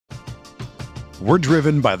We're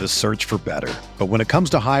driven by the search for better. But when it comes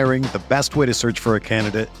to hiring, the best way to search for a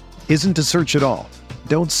candidate isn't to search at all.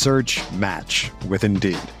 Don't search, match with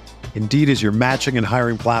Indeed. Indeed is your matching and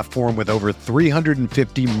hiring platform with over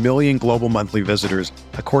 350 million global monthly visitors,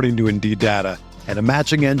 according to Indeed data, and a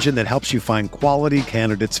matching engine that helps you find quality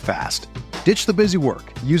candidates fast. Ditch the busy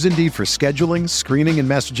work. Use Indeed for scheduling, screening, and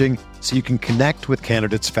messaging so you can connect with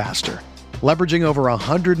candidates faster. Leveraging over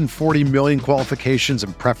 140 million qualifications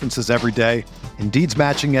and preferences every day, Indeed's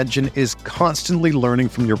matching engine is constantly learning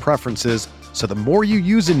from your preferences, so the more you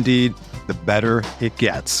use Indeed, the better it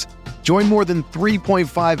gets. Join more than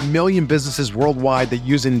 3.5 million businesses worldwide that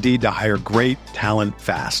use Indeed to hire great talent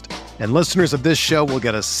fast. And listeners of this show will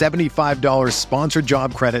get a $75 sponsored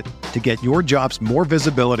job credit to get your jobs more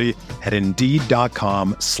visibility at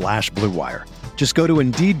Indeed.com/Blue Wire. Just go to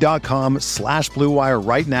Indeed.com/Blue Wire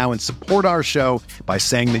right now and support our show by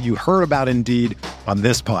saying that you heard about Indeed on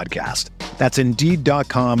this podcast. That's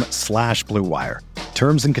Indeed.com/Blue Wire.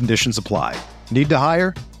 Terms and conditions apply. Need to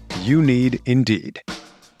hire? You need Indeed.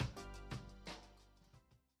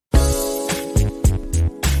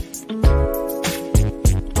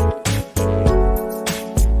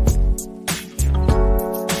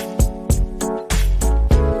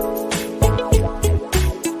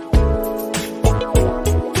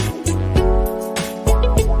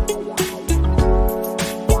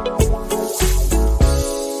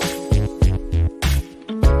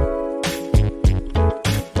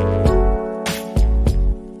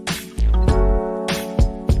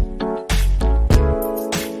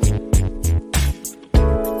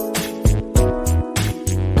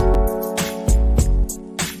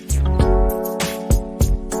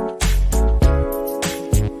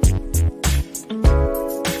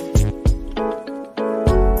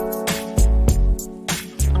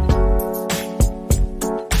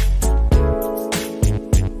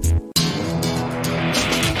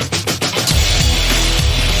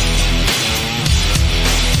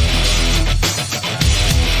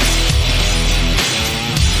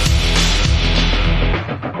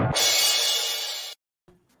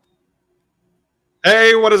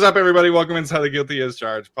 Hey, what is up, everybody? Welcome inside the Guilty as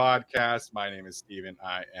Charged podcast. My name is Steven.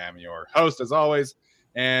 I am your host, as always.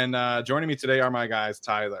 And joining me today are my guys,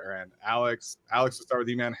 Tyler and Alex. Alex, we'll start with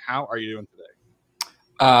you, man. How are you doing today?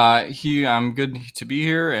 I'm good to be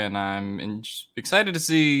here, and I'm excited to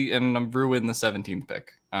see and ruin the 17th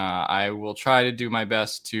pick. I will try to do my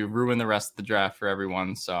best to ruin the rest of the draft for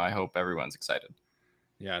everyone, so I hope everyone's excited.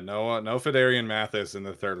 Yeah, no Fedarian Mathis in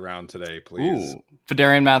the third round today, please. Ooh,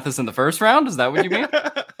 Fedarian Mathis in the first round? Is that what you mean?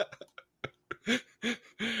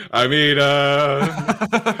 I mean,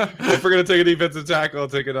 if we're going to take a defensive tackle, I'll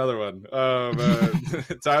take another one.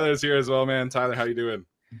 Tyler's here as well, man. Tyler, how you doing?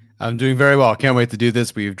 I'm doing very well. Can't wait to do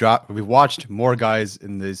this. We've watched more guys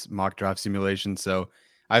in this mock draft simulation, so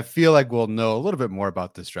I feel like we'll know a little bit more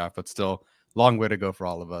about this draft, but still long way to go for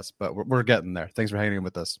all of us. But we're getting there. Thanks for hanging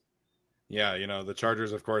with us. Yeah, the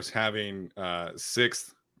Chargers, of course, having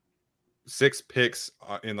six picks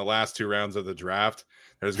in the last two rounds of the draft.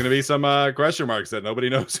 There's going to be some question marks that nobody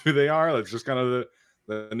knows who they are. It's just kind of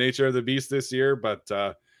the nature of the beast this year, but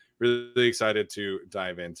really excited to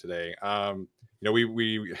dive in today.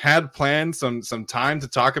 We had planned some time to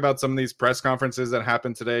talk about some of these press conferences that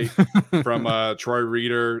happened today from Troy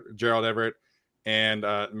Reeder, Gerald Everett, and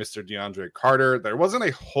Mr. DeAndre Carter. There wasn't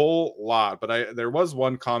a whole lot, but there was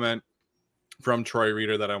one comment from Troy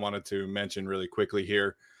Reeder that I wanted to mention really quickly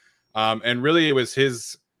here. And really it was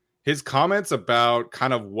his comments about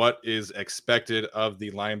kind of what is expected of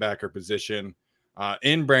the linebacker position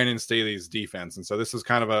in Brandon Staley's defense. And so this is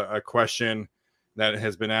kind of a question that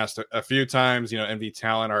has been asked a few times. MV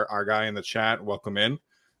Talent, our guy in the chat, welcome in,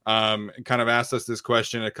 kind of asked us this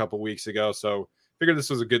question a couple weeks ago. So figured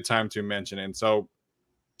this was a good time to mention. And so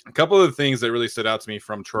a couple of the things that really stood out to me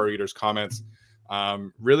from Troy Reeder's comments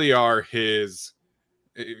really are his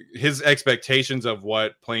expectations of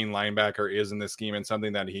what playing linebacker is in this scheme, and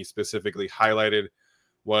something that he specifically highlighted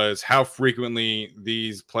was how frequently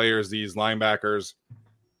these linebackers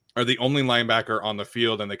are the only linebacker on the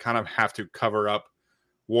field, and they kind of have to cover up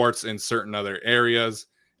warts in certain other areas.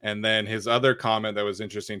 And then his other comment that was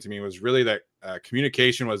interesting to me was really that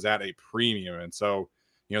communication was at a premium. And so,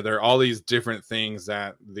 there are all these different things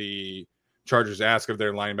that the Chargers ask of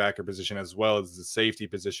their linebacker position as well as the safety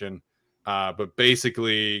position, but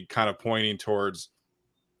basically kind of pointing towards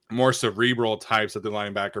more cerebral types of the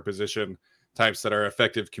linebacker position, types that are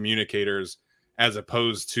effective communicators, as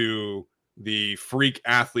opposed to the freak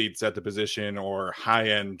athletes at the position or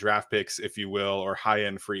high-end draft picks, if you will, or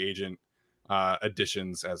high-end free agent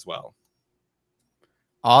additions as well.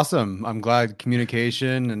 Awesome. I'm glad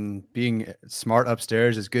communication and being smart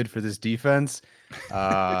upstairs is good for this defense.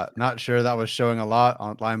 Not sure that was showing a lot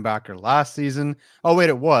on linebacker last season. Oh, wait,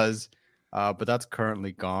 it was, but that's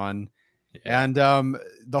currently gone. Yeah. And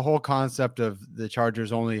the whole concept of the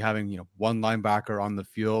Chargers only having, one linebacker on the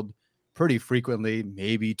field pretty frequently,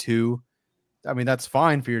 maybe two. I mean, that's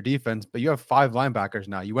fine for your defense, but you have 5 linebackers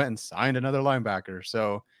now. You went and signed another linebacker.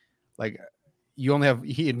 So, like,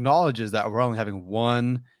 he acknowledges that we're only having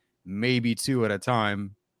 1, maybe 2 at a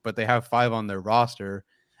time, but they have 5 on their roster.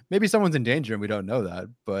 Maybe someone's in danger and we don't know that,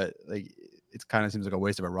 but like, it kind of seems like a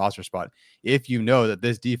waste of a roster spot. If you know that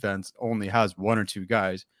this defense only has 1 or 2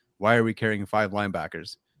 guys, why are we carrying 5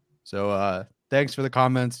 linebackers? So thanks for the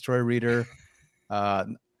comments, Troy Reeder.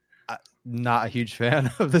 Not a huge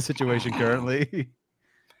fan of the situation currently.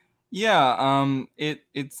 Yeah,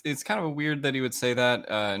 it's kind of weird that he would say that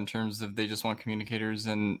in terms of they just want communicators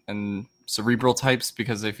and cerebral types,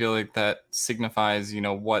 because I feel like that signifies,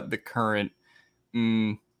 what the current,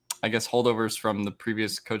 I guess, holdovers from the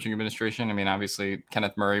previous coaching administration. I mean, obviously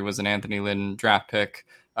Kenneth Murray was an Anthony Lynn draft pick,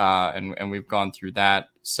 and we've gone through that.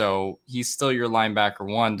 So he's still your linebacker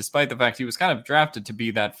 1, despite the fact he was kind of drafted to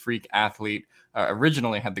be that freak athlete.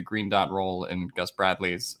 Originally had the green dot role in Gus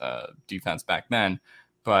Bradley's defense back then.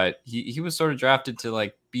 But he was sort of drafted to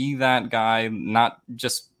like be that guy, not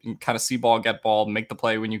just kind of see ball, get ball, make the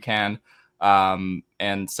play when you can.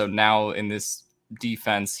 And so now in this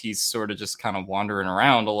defense, he's sort of just kind of wandering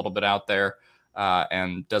around a little bit out there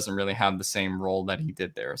and doesn't really have the same role that he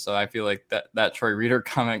did there. So I feel like that Troy Reeder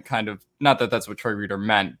comment kind of, not that that's what Troy Reeder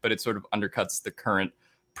meant, but it sort of undercuts the current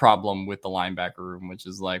problem with the linebacker room, which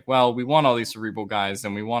is like, well, we want all these cerebral guys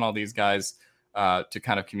and we want all these guys to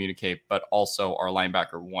kind of communicate, but also our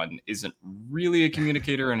linebacker 1 isn't really a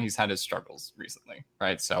communicator and he's had his struggles recently,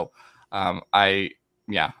 right? So I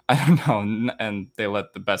don't know. And they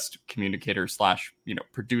let the best communicator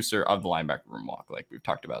 / producer of the linebacker room walk, like we've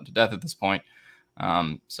talked about to death at this point.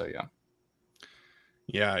 So yeah.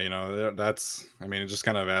 Yeah, that's, I mean, it just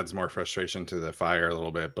kind of adds more frustration to the fire a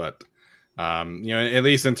little bit, but at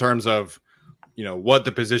least in terms of what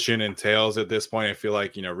the position entails at this point, I feel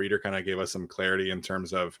like, Reeder kind of gave us some clarity in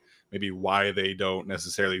terms of maybe why they don't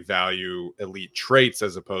necessarily value elite traits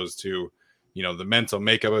as opposed to, the mental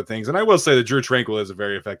makeup of things. And I will say that Drew Tranquill is a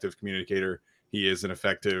very effective communicator. He is an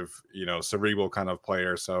effective, cerebral kind of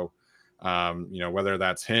player. So, whether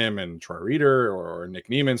that's him and Troy Reeder or Nick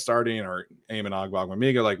Niemann starting or Eamon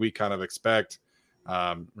Ogbongbemiga, like we kind of expect,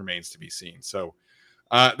 remains to be seen. So,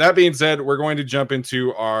 that being said, we're going to jump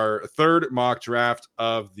into our 3rd mock draft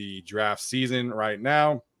of the draft season right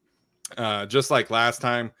now. Just like last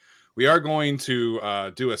time, we are going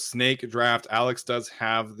to do a snake draft. Alex does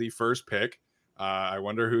have the first pick. I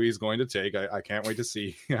wonder who he's going to take. I can't wait to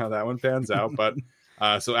see how that one pans out. But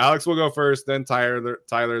so Alex will go first, then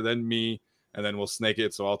Tyler, then me, and then we'll snake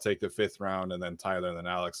it. So I'll take the 5th round, and then Tyler, and then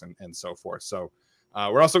Alex, and so forth. So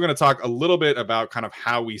we're also going to talk a little bit about kind of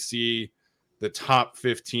how we see the top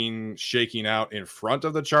 15 shaking out in front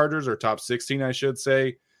of the Chargers, or top 16, I should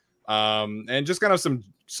say. And just kind of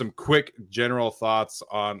some quick general thoughts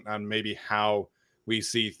on maybe how we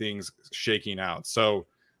see things shaking out. So,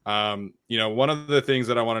 one of the things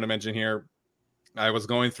that I wanted to mention here, I was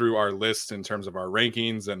going through our list in terms of our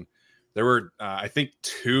rankings, and there were, I think,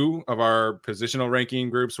 2 of our positional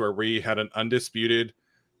ranking groups where we had an undisputed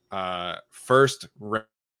first rank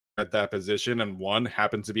at that position, and 1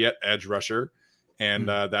 happened to be at edge rusher, and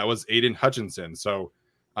that was Aiden Hutchinson. So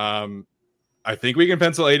I think we can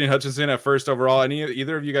pencil Aiden Hutchinson at first overall.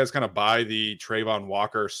 Either of you guys kind of buy the Trayvon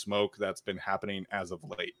Walker smoke that's been happening as of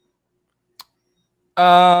late?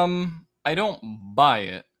 I don't buy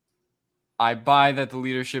it. I buy that the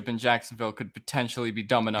leadership in Jacksonville could potentially be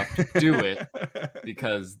dumb enough to do it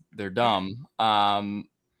because they're dumb.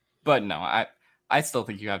 But no, I still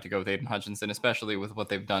think you have to go with Aiden Hutchinson, especially with what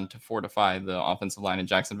they've done to fortify the offensive line in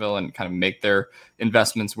Jacksonville and kind of make their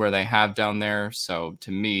investments where they have down there. So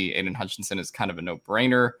to me, Aiden Hutchinson is kind of a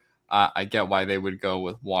no-brainer. I get why they would go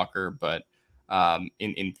with Walker, but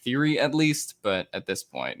in theory at least. But at this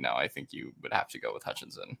point, no, I think you would have to go with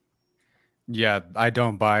Hutchinson. Yeah, I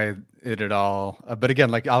don't buy it at all. But again,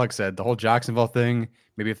 like Alex said, the whole Jacksonville thing,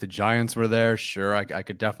 maybe if the Giants were there, sure, I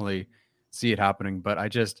could definitely see it happening. But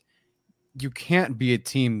you can't be a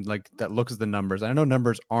team like that looks at the numbers. I know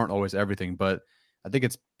numbers aren't always everything, but I think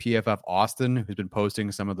it's PFF Austin who's been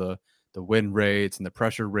posting some of the win rates and the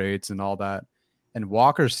pressure rates and all that. And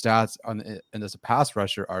Walker's stats and as a pass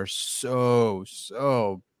rusher are so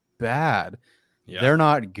bad. Yeah. They're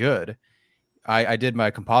not good. I did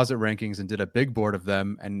my composite rankings and did a big board of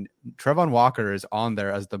them, and Trayvon Walker is on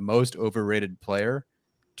there as the most overrated player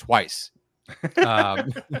twice.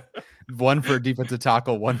 Um, one for defensive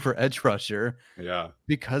tackle, one for edge rusher. Yeah.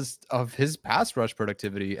 Because of his pass rush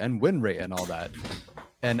productivity and win rate and all that.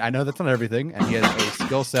 And I know that's not everything. And he has a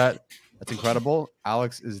skill set that's incredible.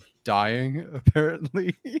 Alex is dying,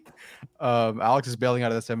 apparently. Alex is bailing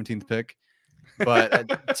out of the 17th pick.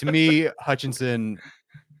 But to me, Hutchinson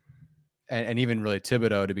and even really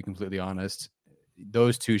Thibodeau, to be completely honest,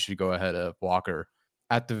 those two should go ahead of Walker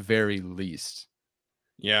at the very least.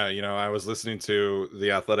 Yeah, I was listening to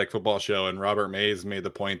the Athletic Football Show, and Robert Mays made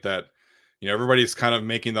the point that, everybody's kind of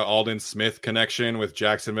making the Aldon Smith connection with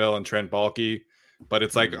Jacksonville and Trent Baalke, but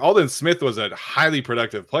it's like Aldon Smith was a highly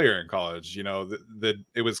productive player in college.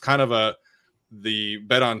 It was kind of the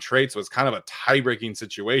bet on traits was kind of a tie-breaking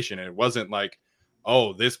situation. It wasn't like,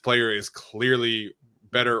 oh, this player is clearly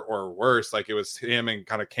better or worse. Like it was him and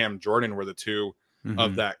kind of Cam Jordan were the two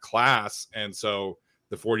of that class. And so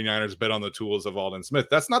the 49ers bet on the tools of Aldon Smith.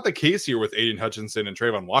 That's not the case here with Aiden Hutchinson and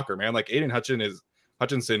Trayvon Walker, man. Like Aiden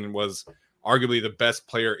Hutchinson was arguably the best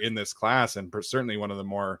player in this class and certainly one of the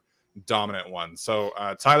more dominant ones. So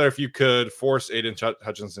Tyler, if you could force Aiden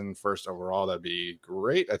Hutchinson first overall, that'd be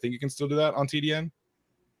great. I think you can still do that on TDN.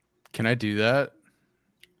 Can I do that?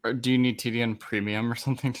 Or do you need TDN premium or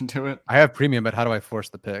something to do it? I have premium, but how do I force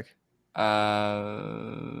the pick?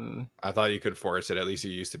 I thought you could force it. At least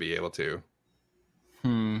you used to be able to.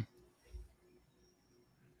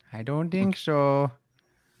 I don't think so.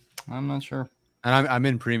 I'm not sure. And I'm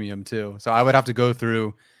in premium too. So I would have to go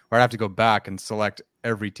through, or I'd have to go back and select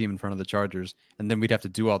every team in front of the Chargers. And then we'd have to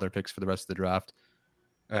do all their picks for the rest of the draft.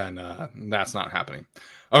 And that's not happening.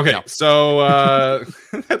 Okay, No. So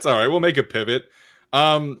that's all right. We'll make a pivot.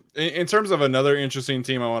 In terms of another interesting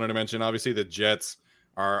team I wanted to mention, obviously the Jets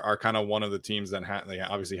are kind of one of the teams that they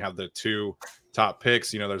obviously have the two top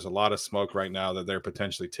picks. There's a lot of smoke right now that they're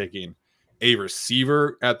potentially taking a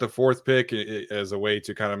receiver at the fourth pick as a way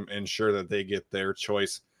to kind of ensure that they get their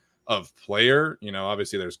choice of player.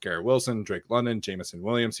 Obviously there's Garrett Wilson, Drake London, Jameson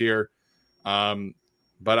Williams here.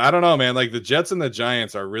 But I don't know, man. Like the Jets and the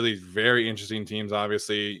Giants are really very interesting teams.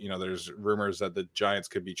 Obviously, there's rumors that the Giants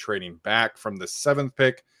could be trading back from the 7th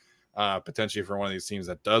pick, potentially for one of these teams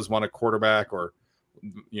that does want a quarterback or,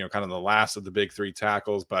 kind of the last of the big three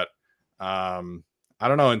tackles. But I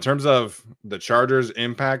don't know, in terms of the Chargers'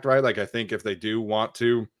 impact, right? Like I think if they do want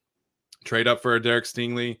to trade up for a Derek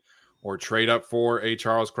Stingley or trade up for a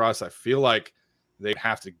Charles Cross, I feel like they'd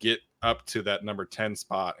have to get up to that number 10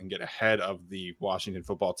 spot and get ahead of the Washington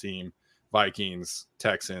football team, Vikings,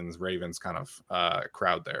 Texans, Ravens kind of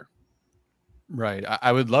crowd there. Right.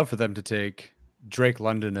 I would love for them to take Drake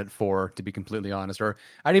London at 4, to be completely honest, or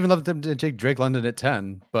I'd even love them to take Drake London at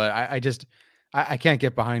 10, but I can't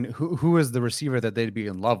get behind who is the receiver that they'd be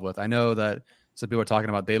in love with. I know that some people are talking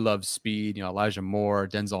about they love speed, Elijah Moore,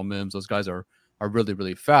 Denzel Mims, those guys are really,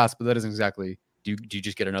 really fast, but that isn't exactly, do you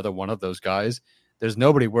just get another one of those guys? There's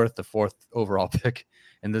nobody worth the 4th overall pick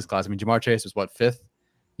in this class. I mean, Jamar Chase was 5th.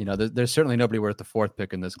 There's certainly nobody worth the 4th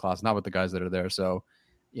pick in this class, not with the guys that are there. So,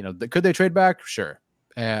 could they trade back? Sure.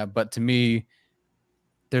 But to me,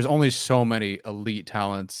 there's only so many elite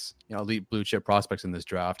talents, elite blue chip prospects in this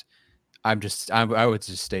draft. I would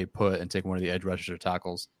just stay put and take one of the edge rushers or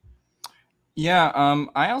tackles. Yeah,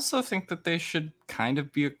 I also think that they should kind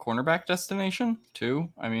of be a cornerback destination too.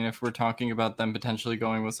 I mean, if we're talking about them potentially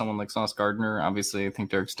going with someone like Sauce Gardner, obviously I think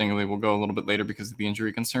Derek Stingley will go a little bit later because of the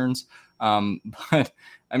injury concerns. But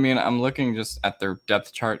I mean, I'm looking just at their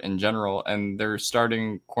depth chart in general, and their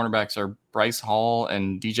starting cornerbacks are Bryce Hall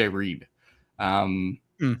and DJ Reed.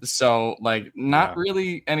 So like not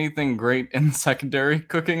really anything great in the secondary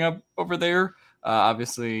cooking up over there.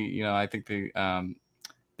 Obviously, I think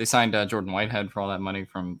they signed Jordan Whitehead for all that money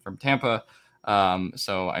from Tampa.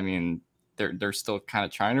 So, I mean, they're still kind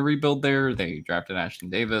of trying to rebuild there. They drafted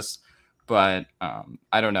Ashton Davis. But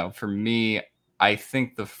I don't know. For me, I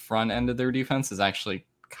think the front end of their defense is actually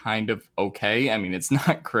kind of okay. I mean, it's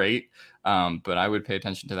not great, but I would pay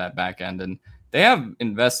attention to that back end. And they have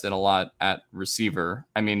invested a lot at receiver.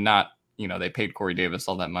 I mean, they paid Corey Davis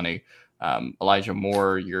all that money. Elijah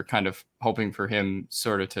Moore, you're kind of hoping for him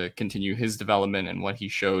sort of to continue his development and what he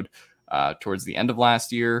showed towards the end of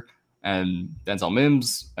last year. And Denzel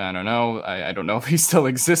Mims, I don't know. I don't know if he still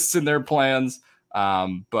exists in their plans.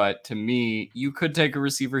 But to me, you could take a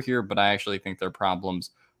receiver here, but I actually think their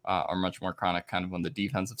problems are much more chronic kind of on the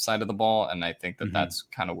defensive side of the ball. And I think that that's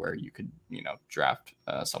kind of where you could, draft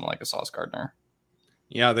someone like a Sauce Gardner.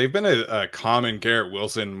 Yeah, they've been a common Garrett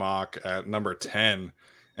Wilson mock at number 10.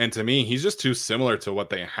 And to me, he's just too similar to what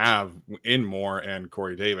they have in Moore and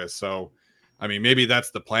Corey Davis. So I mean, maybe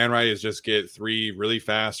that's the plan, right? Is just get 3 really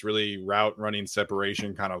fast, really route running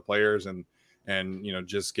separation kind of players and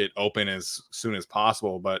just get open as soon as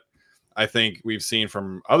possible. But I think we've seen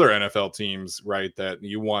from other NFL teams, right, that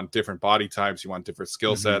you want different body types, you want different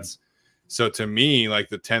skill sets. So to me, like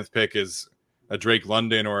the 10th pick is a Drake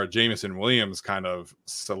London or a Jameson Williams kind of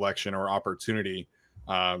selection or opportunity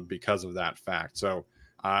because of that fact. So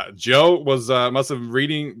Joe was must have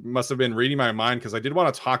been reading my mind, because I did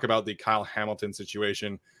want to talk about the Kyle Hamilton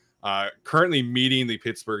situation. Currently meeting the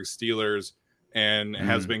Pittsburgh Steelers and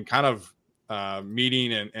has been kind of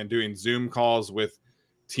meeting and doing Zoom calls with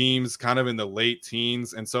teams kind of in the late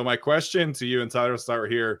teens. And so my question to you, and Tyler, will start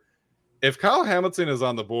here. If Kyle Hamilton is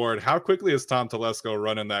on the board, how quickly is Tom Telesco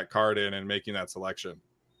running that card in and making that selection?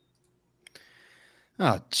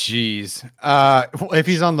 Oh, geez. If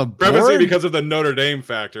he's on the board, because of the Notre Dame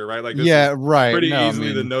factor, right? Like, this is right. Pretty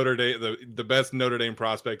easily the Notre Dame, the best Notre Dame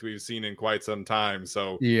prospect we've seen in quite some time.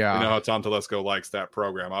 So yeah, we know how Tom Telesco likes that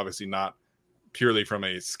program. Obviously, not purely from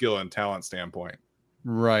a skill and talent standpoint.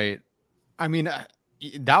 Right. I mean,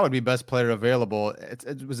 that would be best player available.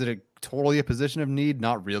 Was it totally a position of need?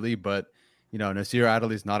 Not really, but Nasir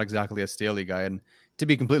Adderley's not exactly a Staley guy. And to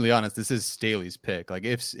be completely honest, this is Staley's pick. Like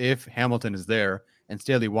if Hamilton is there and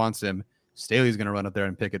Staley wants him, Staley's going to run up there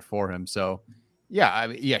and pick it for him. So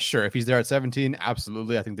yeah, sure. If he's there at 17,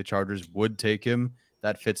 absolutely. I think the Chargers would take him.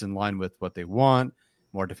 That fits in line with what they want.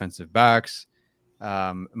 More defensive backs.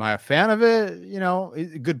 Am I a fan of it?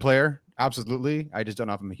 A good player. Absolutely. I just don't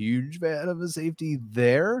know if I'm a huge fan of a safety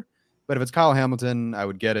there. But if it's Kyle Hamilton, I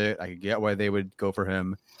would get it. I could get why they would go for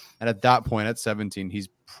him. And at that point, at 17, he's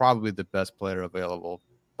probably the best player available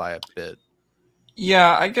by a bit.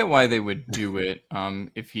 Yeah, I get why they would do it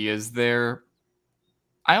if he is there.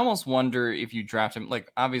 I almost wonder if you draft him.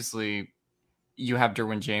 Like, obviously, you have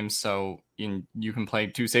Derwin James, so you can play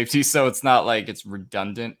 2 safeties, so it's not like it's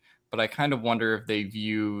redundant. But I kind of wonder if they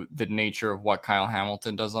view the nature of what Kyle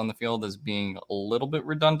Hamilton does on the field as being a little bit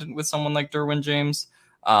redundant with someone like Derwin James.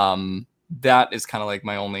 That is kind of like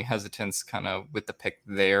my only hesitance kind of with the pick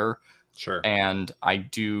there. Sure. And I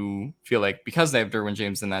do feel like because they have Derwin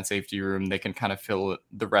James in that safety room, they can kind of fill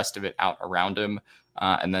the rest of it out around him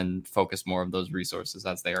and then focus more of those resources,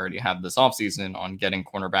 as they already have this offseason, on getting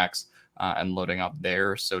cornerbacks and loading up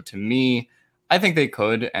there. So to me, I think they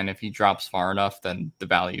could. And if he drops far enough, then the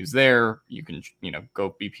value is there. You can,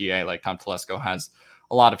 go BPA like Tom Telesco has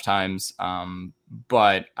a lot of times.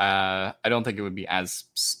 But I don't think it would be as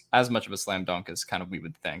much of a slam dunk as kind of we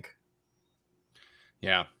would think.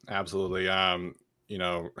 Yeah, absolutely.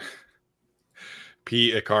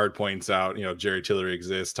 Pete Icard points out, Jerry Tillery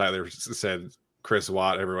exists. Tyler said Chris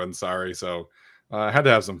Watt, everyone's sorry. So I had to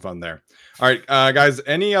have some fun there. All right, guys,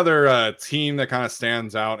 any other team that kind of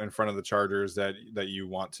stands out in front of the Chargers that you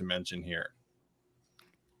want to mention here?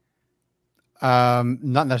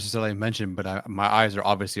 Not necessarily mentioned, but my eyes are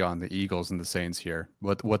obviously on the Eagles and the Saints here.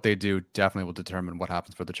 What they do definitely will determine what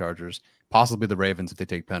happens for the Chargers. Possibly the Ravens if they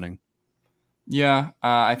take Penning. Yeah,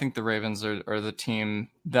 I think the Ravens are the team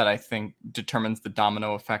that I think determines the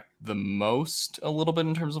domino effect the most a little bit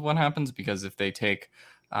in terms of what happens, because if they take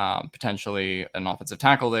potentially an offensive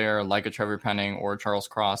tackle there, like a Trevor Penning or Charles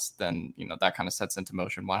Cross, then, that kind of sets into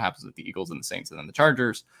motion what happens with the Eagles and the Saints and then the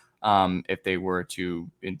Chargers. If they were to,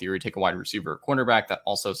 in theory, take a wide receiver or cornerback, that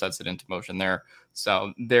also sets it into motion there.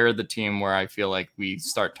 So they're the team where I feel like we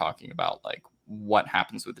start talking about like what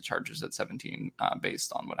happens with the Chargers at 17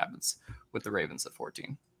 based on what happens with the Ravens at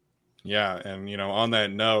 14. Yeah. And, on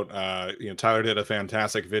that note, Tyler did a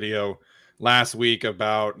fantastic video last week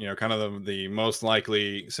about, kind of the most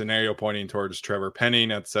likely scenario pointing towards Trevor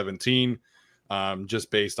Penning at 17,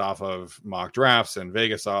 just based off of mock drafts and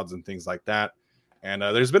Vegas odds and things like that. And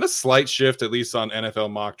there's been a slight shift, at least on NFL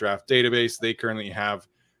mock draft database. They currently have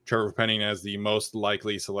Trevor Penning as the most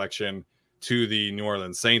likely selection to the New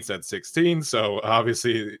Orleans Saints at 16. So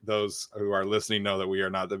obviously those who are listening know that we are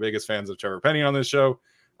not the biggest fans of Trevor Penning on this show.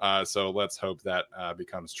 So let's hope that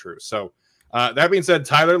becomes true. So that being said,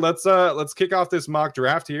 Tyler, let's kick off this mock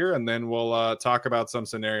draft here, and then we'll talk about some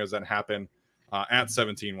scenarios that happen at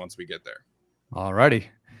 17 once we get there. All righty.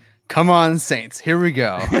 Come on, Saints. Here we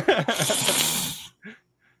go.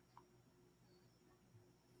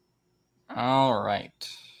 All right.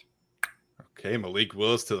 Okay, Malik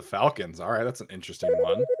Willis to the Falcons. All right, that's an interesting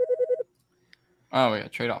one. Oh, yeah,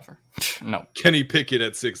 trade offer. No. Kenny Pickett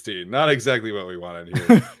at 16. Not exactly what we wanted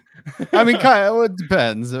here. I mean, kind of, it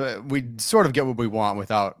depends. We sort of get what we want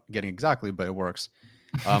without getting exactly, but it works.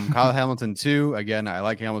 Kyle Hamilton, too. Again, I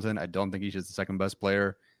like Hamilton. I don't think he's just the second best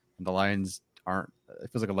player. And the Lions aren't.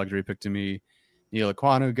 It feels like a luxury pick to me. Neil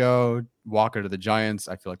Ekwonu go, Walker to the Giants.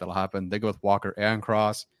 I feel like that'll happen. They go with Walker and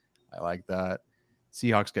Cross. I like that.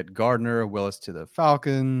 Seahawks get Gardner, Willis to the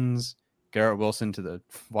Falcons, Garrett Wilson to the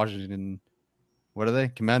Washington. What are they?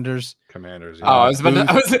 Commanders. Commanders. Oh, I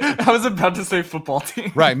was about to say football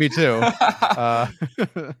team. Right, me too.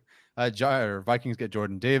 Vikings get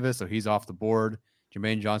Jordan Davis, so he's off the board.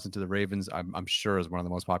 Jermaine Johnson to the Ravens, I'm sure is one of the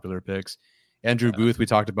most popular picks. Andrew Booth, we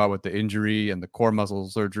talked about with the injury and the core muscle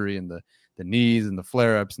surgery and the knees and the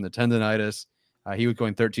flare-ups and the tendonitis. He was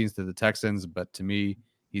going 13th to the Texans, but to me,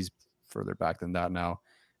 he's further back than that now.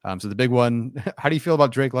 So the big one, how do you feel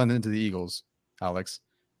about Drake London to the Eagles, Alex?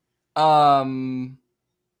 I mean,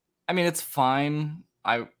 it's fine.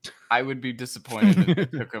 I would be disappointed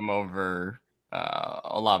if they took him over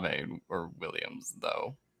Olave or Williams,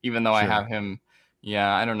 though. Even though I have him,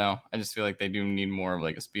 I don't know. I just feel like they do need more of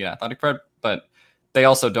like a speed athletic threat, but they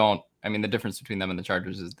also don't. I mean, the difference between them and the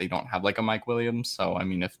Chargers is they don't have like a Mike Williams. So, I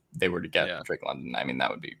mean, if they were to get Drake London, I mean, that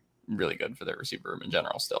would be really good for their receiver room in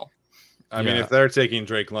general still. I mean, if they're taking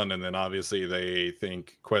Drake London, then obviously they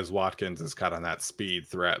think Quez Watkins is kind of on that speed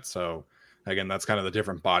threat. So, again, that's kind of the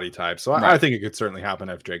different body type. So, I think it could certainly happen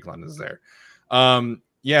if Drake London is there.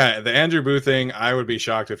 The Andrew Booth thing, I would be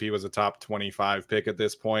shocked if he was a top 25 pick at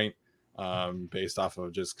this point, based off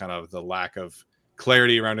of just kind of the lack of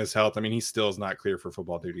clarity around his health. I mean, he still is not clear for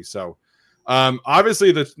football duty. So,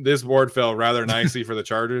 obviously, this board fell rather nicely for the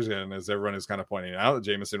Chargers. And as everyone is kind of pointing out,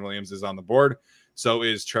 Jameson Williams is on the board. So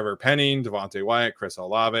is Trevor Penning, Devontae Wyatt, Chris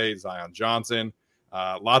Olave, Zion Johnson.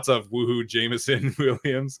 Lots of woohoo Jameson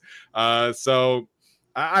Williams. So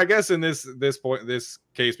I guess in this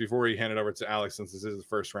case, before we hand it over to Alex, since this is the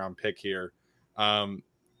first round pick here,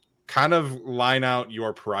 kind of line out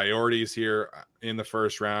your priorities here in the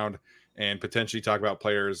first round and potentially talk about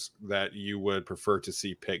players that you would prefer to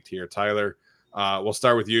see picked here. Tyler, we'll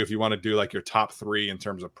start with you if you want to do like your top three in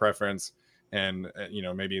terms of preference, and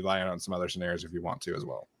maybe line out some other scenarios if you want to as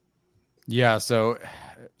well. Yeah, so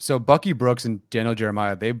Bucky Brooks and Daniel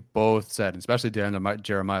Jeremiah, they both said, especially Daniel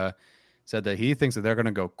Jeremiah, said that he thinks that they're going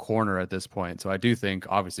to go corner at this point. So I do think,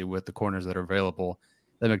 obviously, with the corners that are available,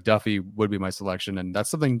 that McDuffie would be my selection, and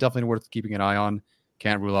that's something definitely worth keeping an eye on.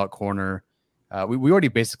 Can't rule out corner. We already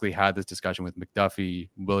basically had this discussion with McDuffie,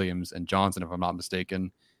 Williams, and Johnson, if I'm not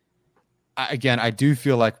mistaken. I do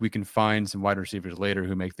feel like we can find some wide receivers later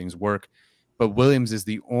who make things work, but Williams is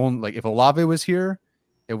the only, like, if Olave was here,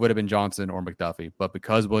 it would have been Johnson or McDuffie. But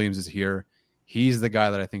because Williams is here, he's the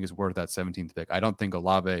guy that I think is worth that 17th pick. I don't think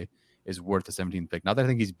Olave is worth the 17th pick. Not that I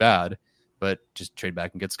think he's bad, but just trade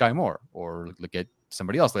back and get Sky Moore or look at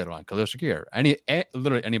somebody else later on, Khalil Shakir,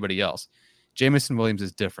 literally anybody else. Jameson Williams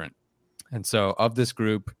is different. And so of this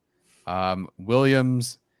group,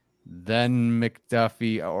 Williams, then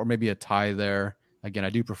McDuffie, or maybe a tie there. Again,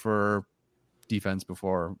 I do prefer defense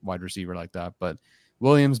before wide receiver like that, but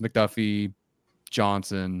Williams, McDuffie,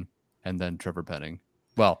 Johnson, and then Trevor Penning.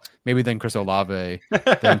 Well, maybe then Chris Olave,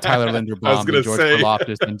 then Tyler Linderbaum, then George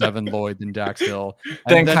Karlaftis, then Devin Lloyd, then Dax Hill,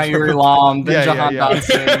 then Kyrie Lam, then Jahan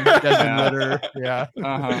Dotson, Desmond Ritter.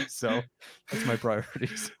 Yeah. So that's my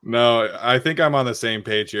priorities. No, I think I'm on the same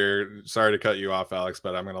page here. Sorry to cut you off, Alex,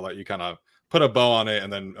 but I'm going to let you kind of put a bow on it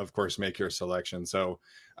and then, of course, make your selection. So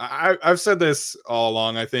I've said this all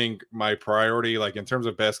along. I think my priority, like in terms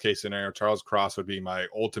of best case scenario, Charles Cross would be my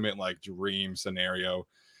ultimate like dream scenario.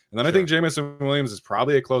 And then I think Jameson Williams is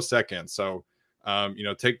probably a close second. So,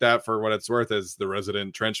 take that for what it's worth as the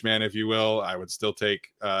resident trench man, if you will. I would still take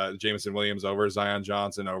Jameson Williams over Zion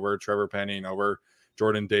Johnson, over Trevor Penning, over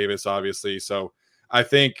Jordan Davis, obviously. So I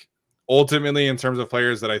think ultimately in terms of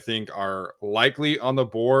players that I think are likely on the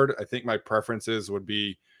board, I think my preferences would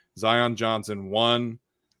be Zion Johnson 1,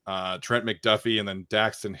 Trent McDuffie, and then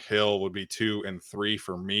Daxton Hill would be 2 and 3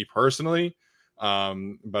 for me personally.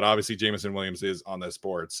 But obviously Jameson Williams is on this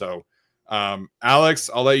board. So, Alex,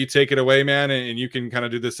 I'll let you take it away, man. And you can kind of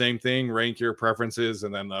do the same thing, rank your preferences,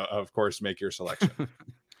 and then of course, make your selection.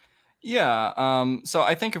 So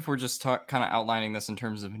I think if we're just kind of outlining this in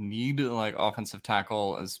terms of need, like offensive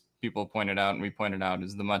tackle, as people pointed out, and we pointed out,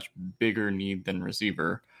 is the much bigger need than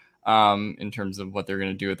receiver, in terms of what they're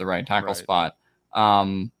going to do at the right tackle spot.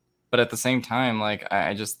 But at the same time, like,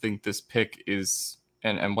 I just think this pick is,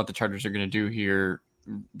 and what the Chargers are going to do here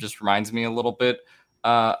just reminds me a little bit.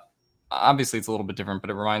 Obviously, it's a little bit different, but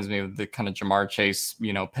it reminds me of the kind of Jamar Chase,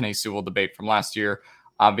 Penei Sewell debate from last year.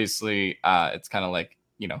 Obviously, it's kind of like,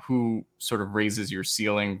 who sort of raises your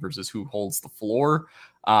ceiling versus who holds the floor.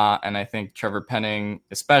 And I think Trevor Penning,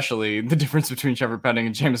 especially the difference between Trevor Penning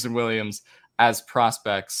and Jameson Williams as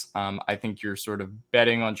prospects, I think you're sort of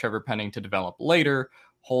betting on Trevor Penning to develop later,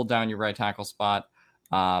 hold down your right tackle spot.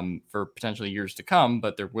 for potentially years to come,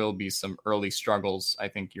 but there will be some early struggles, I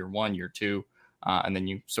think, year 1, year 2, and then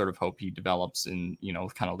you sort of hope he develops in,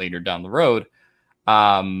 kind of later down the road.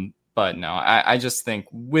 But no, I just think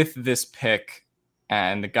with this pick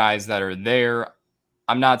and the guys that are there,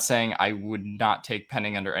 I'm not saying I would not take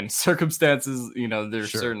Penning under any circumstances.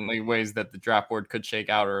 There's certainly ways that the draft board could shake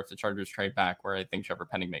out, or if the Chargers trade back, where I think Trevor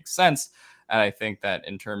Penning makes sense. And I think that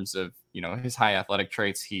in terms of, his high athletic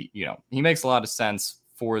traits, he makes a lot of sense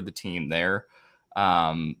for the team there.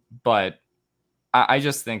 But I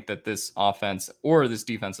just think that this offense or this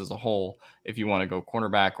defense as a whole, if you want to go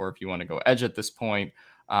cornerback or if you want to go edge at this point,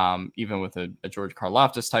 even with a George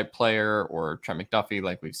Karlaftis type player or Trent McDuffie,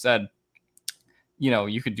 like we've said,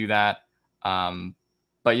 you could do that.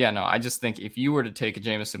 But yeah, no, I just think if you were to take a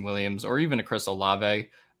Jameson Williams or even a Chris Olave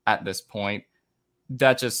at this point,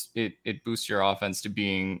 that just, it boosts your offense to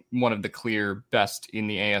being one of the clear best in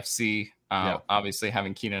the AFC. Obviously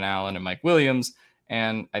having Keenan Allen and Mike Williams.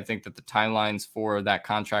 And I think that the timelines for that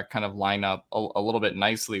contract kind of line up a little bit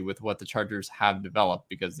nicely with what the Chargers have developed,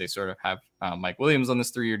 because they sort of have Mike Williams on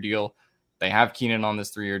this 3-year deal. They have Keenan on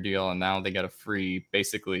this 3-year deal, and now they get a free,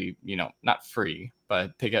 basically, not free,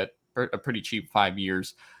 but they get a pretty cheap 5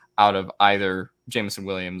 years out of either Jameson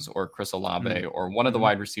Williams or Chris Olave or one of the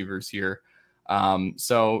wide receivers here.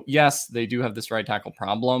 So yes, they do have this right tackle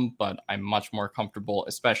problem, but I'm much more comfortable,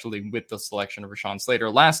 especially with the selection of Rashawn Slater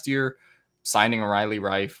last year, signing a Riley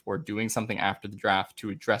Reiff or doing something after the draft to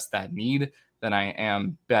address that need, than I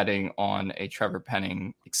am betting on a Trevor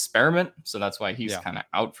Penning experiment. So that's why he's kind of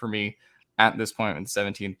out for me at this point with the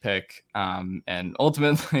 17th pick. And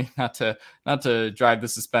ultimately, not to drive the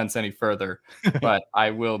suspense any further, but I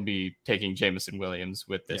will be taking Jameson Williams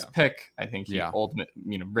with this pick. I think he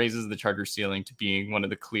ultimately, raises the Chargers ceiling to being one of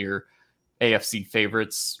the clear AFC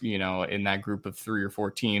favorites, in that group of 3 or 4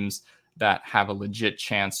 teams that have a legit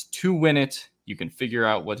chance to win it. You can figure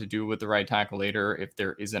out what to do with the right tackle later if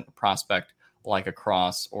there isn't a prospect like a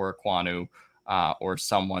Cross or a Kwanu, or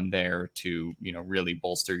someone there to, really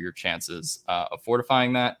bolster your chances of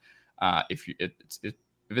fortifying that. If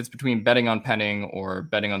it's between betting on Penning or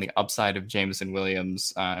betting on the upside of Jameson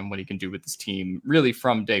Williams and what he can do with this team, really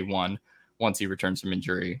from day one, once he returns from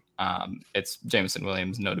injury, it's Jameson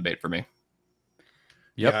Williams, no debate for me.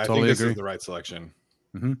 Yep, I think this agree. Is the right selection.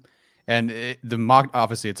 Mm-hmm. And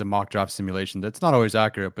obviously it's a mock draft simulation. That's not always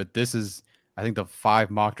accurate, but this is, I think, the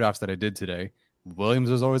 5 mock drafts that I did today. Williams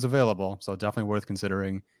is always available, so definitely worth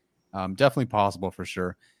considering. Definitely possible for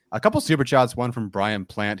sure. A couple super chats, one from Brian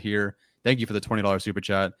Plant here. Thank you for the $20 super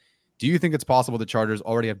chat. Do you think it's possible the Chargers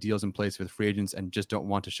already have deals in place with free agents and just don't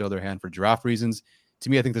want to show their hand for draft reasons? To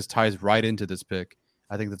me, I think this ties right into this pick.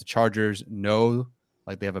 I think that the Chargers know,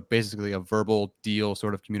 like, they have basically a verbal deal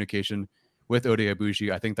sort of communication with Ode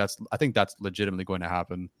Ibushi. I think that's legitimately going to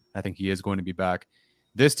happen. I think he is going to be back.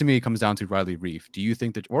 This to me comes down to Riley Reiff. Do you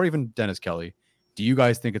think that, or even Dennis Kelly, do you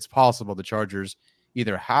guys think it's possible the Chargers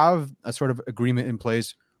either have a sort of agreement in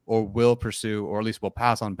place or will pursue, or at least will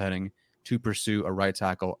pass on Penning to pursue a right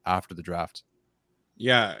tackle after the draft?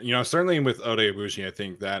 Yeah, certainly with Ode Ibushi, I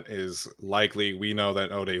think that is likely. We know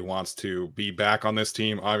that Ode wants to be back on this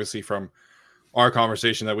team. Obviously, from our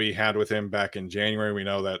conversation that we had with him back in January, we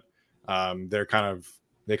know that they kind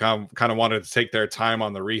of wanted to take their time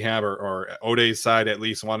on the rehab, or Ode's side at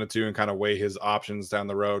least wanted to, and kind of weigh his options down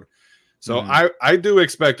the road. So I do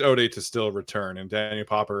expect Ode to still return, and Daniel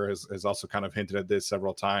Popper has also kind of hinted at this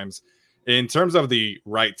several times. In terms of the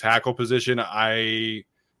right tackle position, I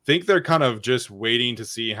think they're kind of just waiting to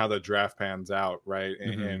see how the draft pans out, right?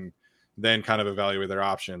 And then kind of evaluate their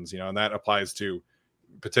options, and that applies to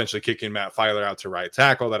potentially kicking Matt Filer out to right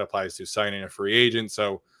tackle. That applies to signing a free agent.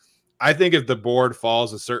 So I think if the board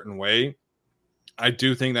falls a certain way, I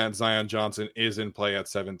do think that Zion Johnson is in play at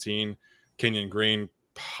 17. Kenyon Green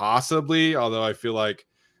possibly, although I feel like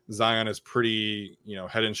Zion is pretty,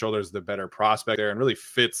 head and shoulders the better prospect there, and really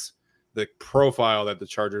fits the profile that the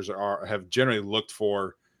Chargers have generally looked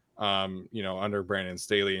for, under Brandon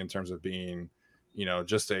Staley, in terms of being,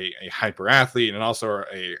 just a hyper athlete and also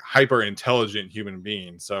a hyper intelligent human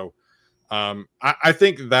being. So I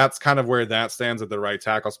think that's kind of where that stands at the right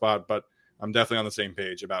tackle spot, but I'm definitely on the same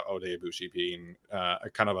page about Ode Ibushi being a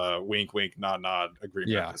kind of a wink, wink, nod, nod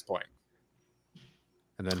agreement at this point.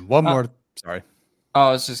 And then one more. Sorry.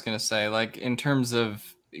 I was just going to say, like, in terms of,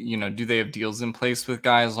 do they have deals in place with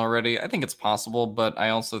guys already? I think it's possible, but I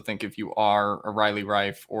also think if you are a Riley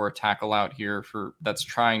Reiff or a tackle out here that's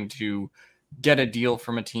trying to get a deal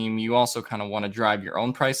from a team, you also kind of want to drive your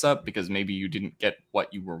own price up, because maybe you didn't get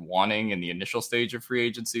what you were wanting in the initial stage of free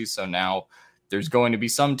agency. So now, there's going to be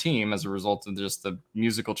some team as a result of just the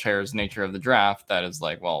musical chairs nature of the draft that is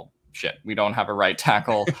like, well, shit, we don't have a right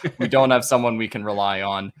tackle. We don't have someone we can rely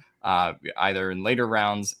on either in later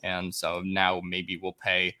rounds. And so now maybe we'll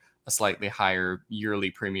pay a slightly higher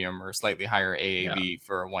yearly premium or a slightly higher AAV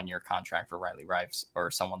for a 1-year contract for Riley Reiff or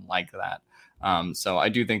someone like that. So I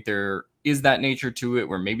do think there is that nature to it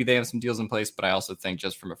where maybe they have some deals in place, but I also think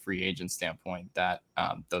just from a free agent standpoint that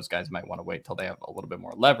those guys might want to wait till they have a little bit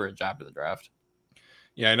more leverage after the draft.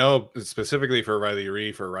 Yeah, I know specifically for Riley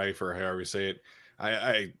Reiff or Reiff or however you say it,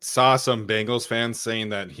 I saw some Bengals fans saying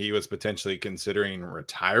that he was potentially considering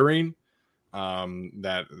retiring.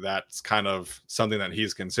 That's kind of something that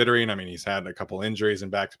he's considering. I mean, he's had a couple injuries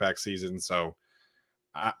in back-to-back seasons, so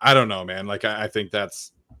I don't know, man. Like, I think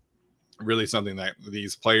that's really something that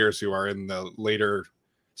these players who are in the later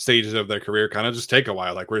stages of their career kind of just take a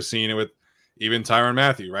while. Like we're seeing it with even Tyrann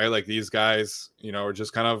Mathieu, right? Like these guys, are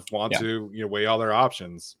just kind of want to, weigh all their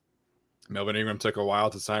options. Melvin Ingram took a while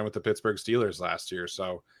to sign with the Pittsburgh Steelers last year.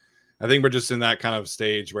 So I think we're just in that kind of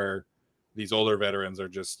stage where these older veterans are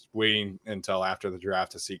just waiting until after the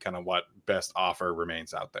draft to see kind of what best offer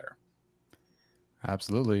remains out there.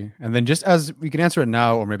 Absolutely. And then just as we can answer it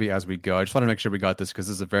now, or maybe as we go, I just want to make sure we got this because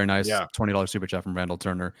this is a very nice $20 super chat from Randall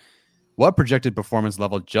Turner. What projected performance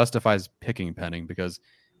level justifies picking Penning? Because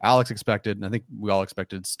Alex expected, and I think we all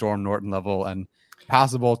expected, Storm Norton level and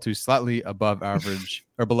passable to slightly above average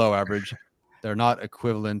or below average. They're not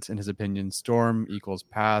equivalent in his opinion. Storm equals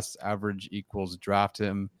pass, average equals draft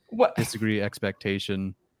him. What? Disagree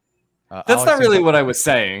expectation. That's Alex, not really what I was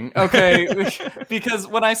saying, okay? Because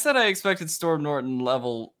when I said I expected Storm Norton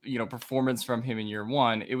level, performance from him in year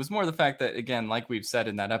one, it was more the fact that, again, like we've said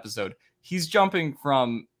in that episode, he's jumping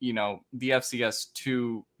from, the FCS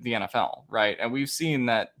to the NFL, right? And we've seen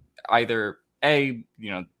that either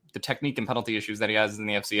the technique and penalty issues that he has in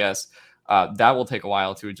the FCS, that will take a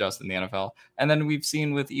while to adjust in the NFL. And then we've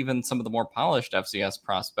seen with even some of the more polished FCS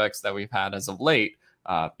prospects that we've had as of late,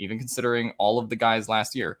 even considering all of the guys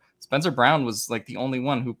last year, Spencer Brown was like the only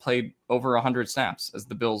one who played over 100 snaps as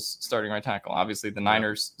the Bills starting right tackle. Obviously, the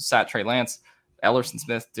Niners sat Trey Lance. Ellerson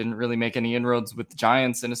Smith didn't really make any inroads with the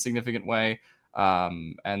Giants in a significant way.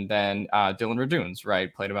 And then Dylan Radunes,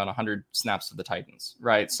 right, played about 100 snaps for the Titans,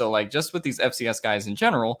 right? So like just with these FCS guys in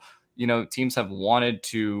general, teams have wanted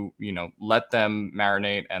to, let them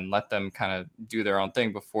marinate and let them kind of do their own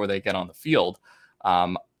thing before they get on the field.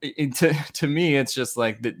 To me, it's just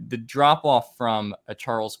like the drop off from a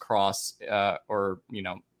Charles Cross or,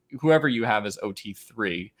 whoever you have as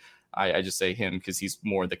OT3. I just say him because he's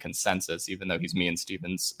more the consensus, even though he's me and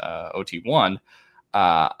Steven's OT1.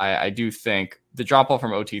 I do think the drop off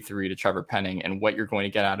from OT3 to Trevor Penning and what you're going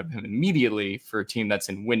to get out of him immediately for a team that's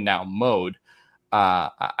in win now mode.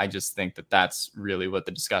 I just think that that's really what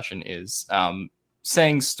the discussion is.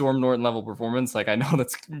 Saying Storm Norton level performance, like I know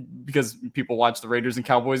that's because people watch the Raiders and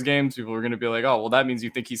Cowboys games. People are going to be like, oh, well, that means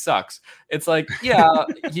you think he sucks. It's like, yeah,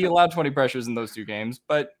 he allowed 20 pressures in those two games,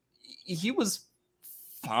 but he was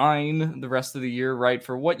fine the rest of the year, right?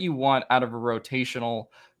 For what you want out of a rotational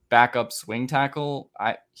backup swing tackle,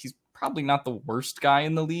 he's probably not the worst guy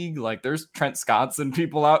in the league. Like there's Trent Scotts and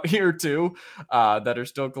people out here too that are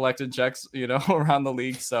still collecting checks, around the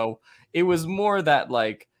league. So it was more that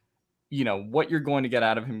like, what you're going to get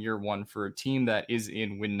out of him year one for a team that is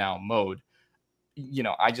in win now mode.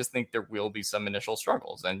 I just think there will be some initial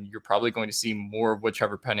struggles and you're probably going to see more of what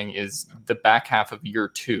Trevor Penning is the back half of year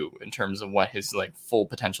two in terms of what his like full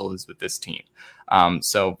potential is with this team.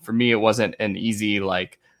 So for me, it wasn't an easy,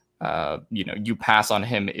 like, you pass on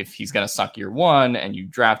him if he's going to suck year one and you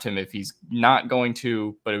draft him if he's not going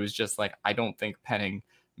to, but it was just like, I don't think Penning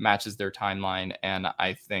matches their timeline. And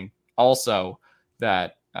I think also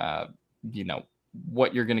that,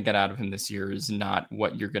 what you're going to get out of him this year is not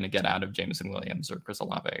what you're going to get out of Jameson Williams or Chris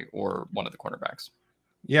Olave or one of the cornerbacks.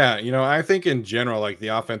 Yeah, I think in general, like the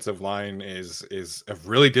offensive line is a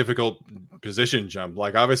really difficult position jump.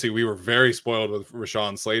 Like obviously we were very spoiled with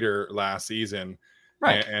Rashawn Slater last season,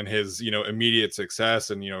 right? And his, immediate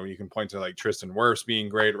success. And, you can point to like Tristan Wirfs being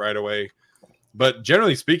great right away. But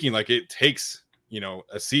generally speaking, like it takes,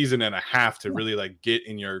 a season and a half to really like get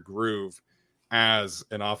in your groove as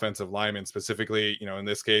an offensive lineman, specifically, in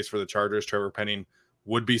this case for the Chargers, Trevor Penning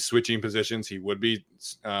would be switching positions. He would be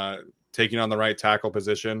taking on the right tackle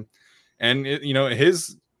position. And,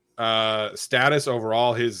 his status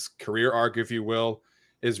overall, his career arc, if you will,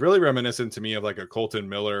 is really reminiscent to me of like a Colton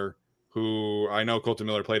Miller, who I know Colton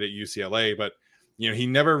Miller played at UCLA, but, he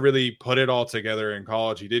never really put it all together in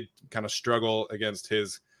college. He did kind of struggle against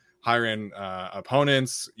his higher end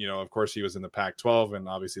opponents. Of course he was in the Pac-12 and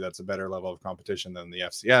obviously that's a better level of competition than the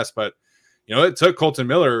FCS, but it took Colton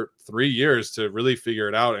Miller 3 years to really figure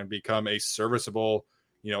it out and become a serviceable,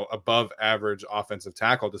 above average offensive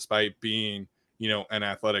tackle, despite being, an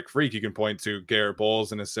athletic freak. You can point to Garrett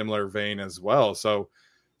Bowles in a similar vein as well. So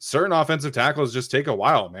certain offensive tackles just take a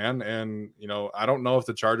while, man. And, I don't know if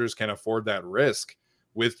the Chargers can afford that risk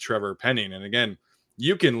with Trevor Penning. And again,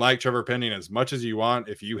 you can like Trevor Penning as much as you want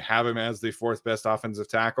if you have him as the 4th best offensive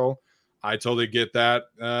tackle. I totally get that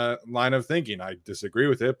line of thinking. I disagree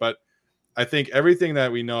with it, but I think everything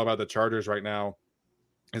that we know about the Chargers right now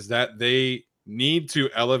is that they need to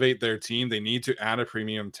elevate their team. They need to add a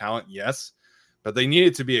premium talent, yes, but they need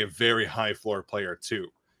it to be a very high floor player too.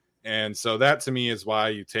 And so that to me is why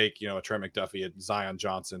you take, a Trent McDuffie, a Zion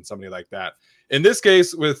Johnson, somebody like that. In this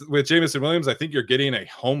case, with Jameson Williams, I think you're getting a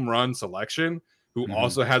home run selection who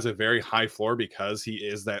also has a very high floor because he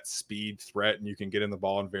is that speed threat and you can get in the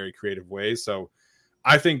ball in very creative ways. So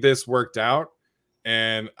I think this worked out.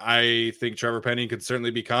 And I think Trevor Penning could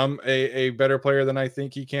certainly become a better player than I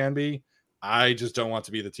think he can be. I just don't want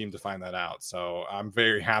to be the team to find that out. So I'm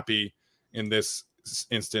very happy in this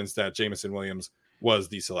instance that Jameson Williams was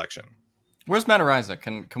the selection. Where's Matt Ariza?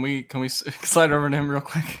 Can we slide over to him real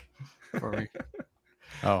quick?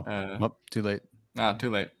 Too late.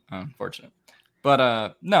 Too late. Unfortunate.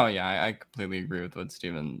 But no, yeah, I completely agree with what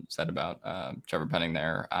Steven said about Trevor Penning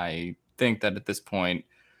there. I think that at this point,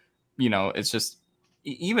 it's just,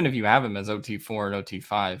 even if you have him as OT4 and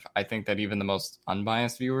OT5, I think that even the most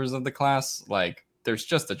unbiased viewers of the class, like, there's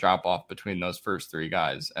just a drop off between those first 3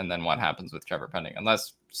 guys and then what happens with Trevor Penning,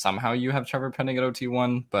 unless somehow you have Trevor Penning at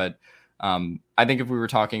OT1. But I think if we were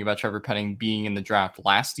talking about Trevor Penning being in the draft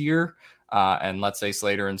last year, and let's say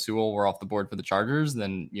Slater and Sewell were off the board for the Chargers,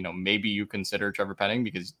 then, maybe you consider Trevor Penning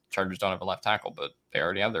because Chargers don't have a left tackle, but they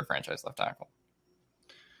already have their franchise left tackle.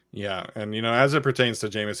 Yeah. And, as it pertains to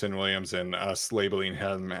Jameson Williams and us labeling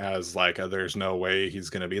him as like, there's no way he's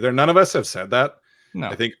going to be there. None of us have said that. No.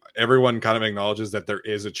 I think everyone kind of acknowledges that there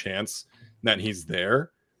is a chance that he's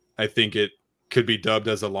there. I think it could be dubbed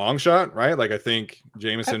as a long shot, right? Like, I think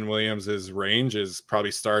Jameson Williams's range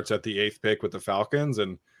probably starts at the 8th pick with the Falcons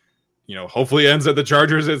and, hopefully ends at the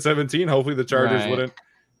Chargers at 17. Hopefully the Chargers wouldn't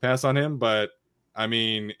pass on him. But I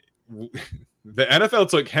mean, the NFL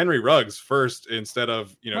took Henry Ruggs first instead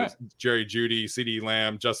of, Jerry Jeudy, CeeDee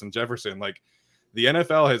Lamb, Justin Jefferson. Like, the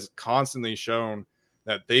NFL has constantly shown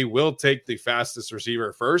that they will take the fastest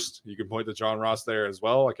receiver first. You can point to John Ross there as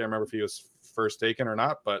well. I can't remember if he was first taken or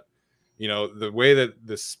not, but the way that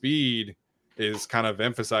the speed is kind of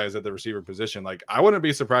emphasized at the receiver position, like, I wouldn't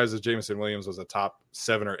be surprised if Jameson Williams was a top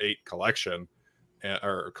 7 or 8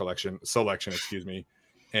 selection, excuse me.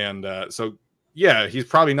 And so, yeah, he's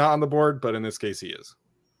probably not on the board, but in this case he is.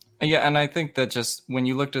 Yeah. And I think that just when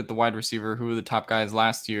you looked at the wide receiver, who were the top guys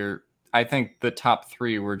last year, I think the top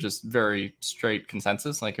 3 were just very straight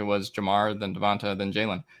consensus. Like, it was Jamar, then Devonta, then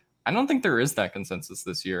Jalen. I don't think there is that consensus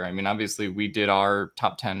this year. I mean, obviously we did our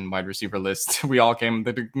top 10 wide receiver list. We all came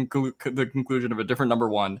to the conclusion of a different number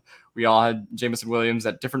 1. We all had Jameson Williams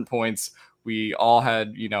at different points. We all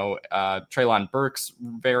had, Treylon Burks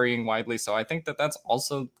varying widely. So I think that that's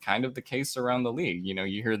also kind of the case around the league.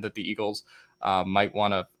 You hear that the Eagles might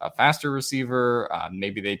want a faster receiver.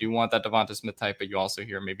 Maybe they do want that Devonta Smith type, but you also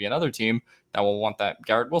hear maybe another team that will want that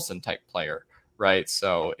Garrett Wilson type player, right?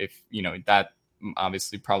 So if, that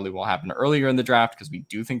obviously probably will happen earlier in the draft because we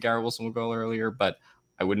do think Garrett Wilson will go earlier, but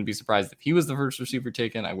I wouldn't be surprised if he was the first receiver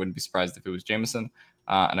taken. I wouldn't be surprised if it was Jameson.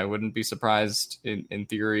 And I wouldn't be surprised in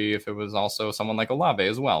theory if it was also someone like Olave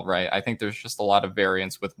as well, right? I think there's just a lot of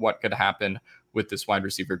variance with what could happen with this wide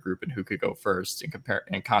receiver group and who could go first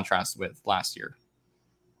in contrast with last year.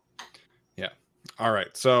 Yeah. All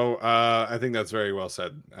right. So I think that's very well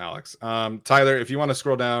said, Alex. Tyler, if you want to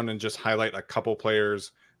scroll down and just highlight a couple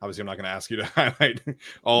players, obviously I'm not going to ask you to highlight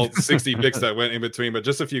all 60 picks that went in between, but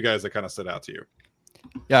just a few guys that kind of stood out to you.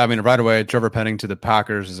 Yeah, I mean, right away, Trevor Penning to the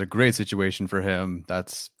Packers is a great situation for him.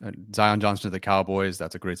 That's Zion Johnson to the Cowboys.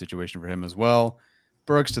 That's a great situation for him as well.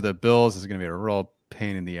 Burks to the Bills is going to be a real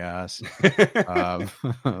pain in the ass.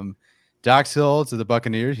 Dax Hill to the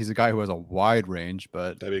Buccaneers. He's a guy who has a wide range,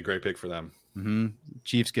 but that'd be a great pick for them.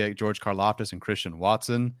 Chiefs get George Karlaftis and Christian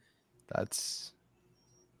Watson. That's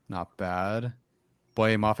not bad.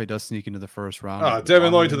 Boye Mafe does sneak into the first round.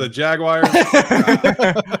 Devin Lloyd to the Jaguars.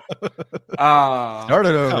 Start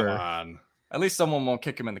it over. Come on. At least someone won't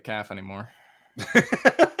kick him in the calf anymore.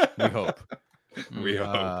 We hope. We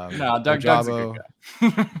hope. No, Doug's a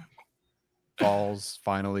good guy. Falls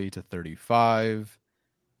finally to 35.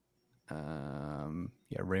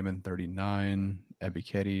 Raymond 39.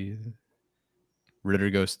 Ebiketie. Ritter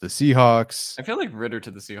goes to the Seahawks. I feel like Ritter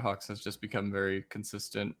to the Seahawks has just become very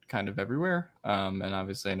consistent kind of everywhere. And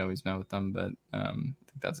obviously I know he's met with them, but I think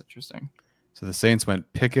that's interesting. So the Saints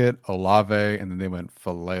went Pickett, Olave, and then they went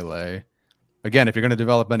Falele. Again, if you're going to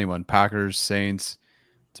develop anyone, Packers, Saints,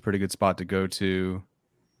 it's a pretty good spot to go to.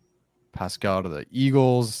 Pascal to the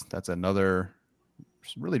Eagles. That's another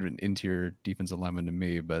really an interior defensive lineman to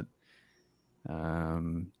me, but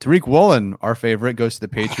Tariq Woolen, our favorite, goes to the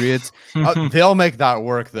Patriots. They'll make that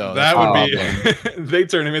work, though. That would be they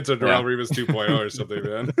turn him into Darrelle Revis 2.0 or something,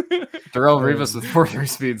 man. Darrelle Revis with 4.3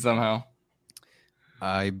 speed somehow.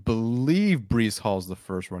 I believe Breece Hall's the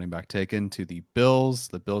first running back taken to the Bills.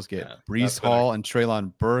 The Bills get Breece Hall and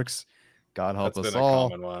Treylon Burks. God help us all.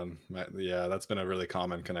 That's been a common one. Yeah, that's been a really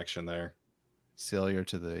common connection there. Celia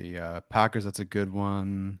to the Packers. That's a good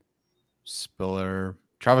one. Spiller.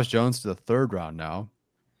 Travis Jones to the third round now.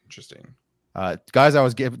 Interesting. Guys, I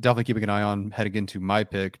was definitely keeping an eye on heading into my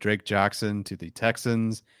pick. Drake Jackson to the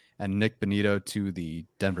Texans and Nick Bonito to the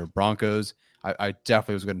Denver Broncos. I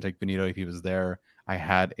definitely was going to take Bonito if he was there. I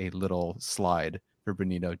had a little slide for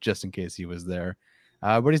Bonito just in case he was there.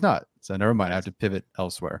 But he's not. So never mind. I have to pivot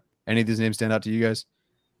elsewhere. Any of these names stand out to you guys?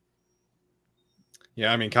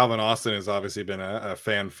 Yeah, I mean, Calvin Austin has obviously been a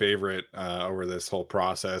fan favorite over this whole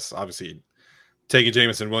process. Obviously, taking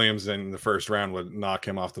Jameson Williams in the first round would knock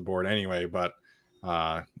him off the board anyway. But,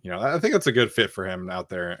 I think that's a good fit for him out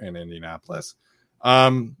there in Indianapolis.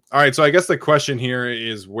 All right, so I guess the question here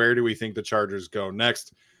is, where do we think the Chargers go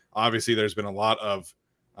next? Obviously, there's been a lot of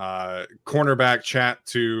cornerback chat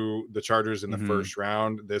to the Chargers in the first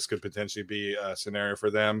round. This could potentially be a scenario for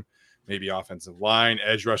them. Maybe offensive line,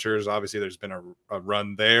 edge rushers. Obviously, there's been a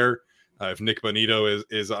run there. If Nick Bonito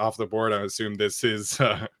is off the board, I assume this is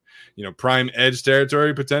prime edge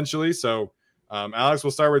territory potentially. So, Alex,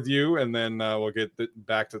 we'll start with you, and then we'll get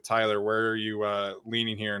back to Tyler. Where are you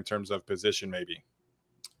leaning here in terms of position, maybe?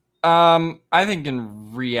 I think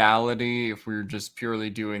in reality, if we were just purely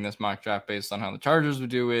doing this mock draft based on how the Chargers would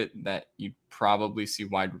do it, that you'd probably see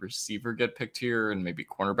wide receiver get picked here and maybe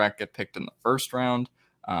cornerback get picked in the first round.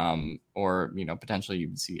 Or potentially you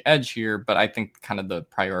would see edge here, but I think kind of the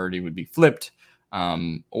priority would be flipped.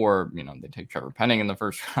 Or they take Trevor Penning in the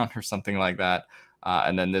first round or something like that.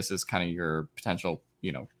 And then this is kind of your potential,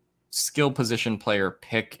 skill position player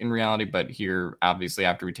pick in reality. But here, obviously,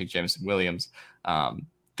 after we take Jameson Williams,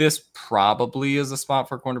 this probably is a spot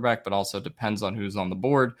for cornerback, but also depends on who's on the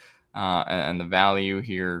board and the value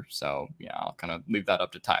here. So yeah, I'll kind of leave that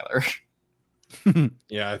up to Tyler.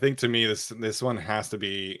 Yeah, I think to me this one has to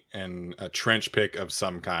be a trench pick of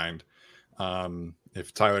some kind.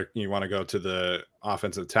 If Tyler, you want to go to the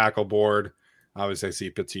offensive tackle board, obviously I see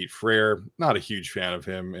Petit Frere. Not a huge fan of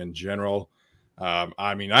him in general.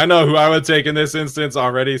 I mean, I know who I would take in this instance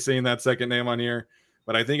already, seeing that second name on here.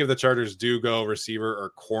 But I think if the Chargers do go receiver or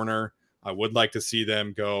corner, I would like to see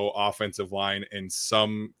them go offensive line in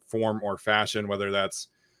some form or fashion, whether that's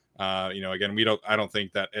again, I don't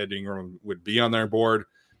think that Ed Ingram would be on their board.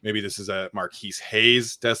 Maybe this is a Marquise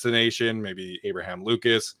Hayes destination, maybe Abraham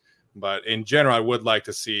Lucas. But in general, I would like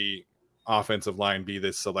to see offensive line be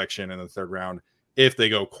this selection in the third round if they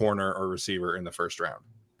go corner or receiver in the first round.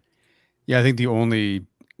 Yeah, I think the only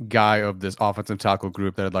guy of this offensive tackle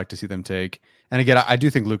group that I'd like to see them take, and again, I do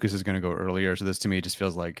think Lucas is going to go earlier. So this to me just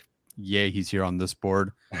feels like, yay, he's here on this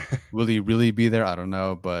board. Will he really be there? I don't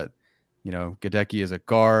know, but Gadecki is a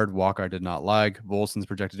guard. Walker I did not like. Volson's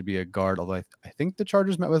projected to be a guard, although I think the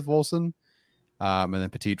Chargers met with Volson. And then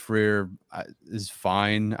Petit Frere is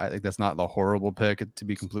fine. I think that's not the horrible pick, to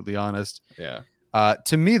be completely honest. Yeah.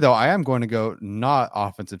 To me, though, I am going to go not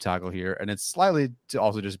offensive tackle here. And it's slightly to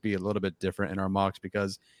also just be a little bit different in our mocks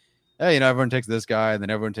because, hey, everyone takes this guy, and then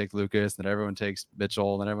everyone takes Lucas, and then everyone takes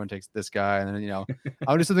Mitchell, and then everyone takes this guy. And then,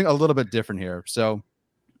 I'm just something a little bit different here. So,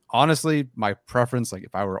 honestly, my preference, like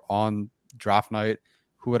if I were on draft night,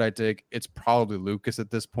 who would I take? It's probably Lucas at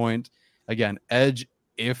this point. Again, edge,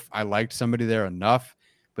 if I liked somebody there enough.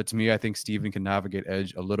 But to me, I think Steven can navigate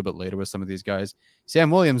edge a little bit later with some of these guys. Sam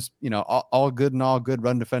Williams, all good and all good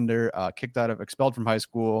run defender, expelled from high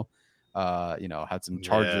school, had some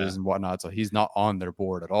charges and whatnot. So he's not on their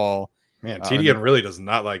board at all. Man, TDN really does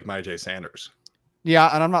not like Myjai Sanders. Yeah,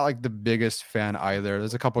 and I'm not like the biggest fan either.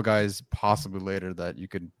 There's a couple guys possibly later that you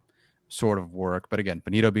could sort of work. But again,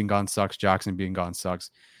 Bonito being gone sucks. Jackson being gone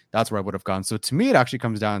sucks. That's where I would have gone. So to me, it actually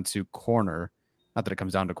comes down to corner. Not that it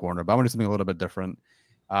comes down to corner, but I want to do something a little bit different.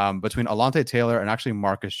 Between Alontae Taylor and actually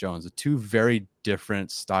Marcus Jones, the two very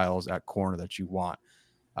different styles at corner that you want.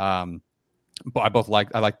 But I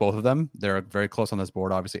like both of them. They're very close on this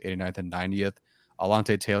board, obviously 89th and 90th.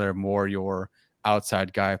 Alontae Taylor, more your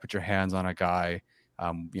outside guy, put your hands on a guy.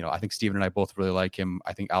 I think Steven and I both really like him.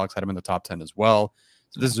 I think Alex had him in the top 10 as well.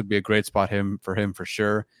 So this would be a great spot for him for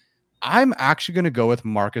sure. I'm actually going to go with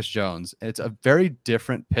Marcus Jones. It's a very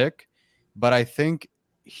different pick, but I think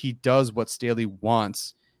he does what Staley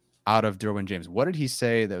wants out of Derwin James. What did he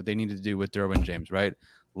say that they needed to do with Derwin James, right?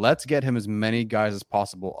 Let's get him as many guys as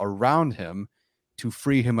possible around him to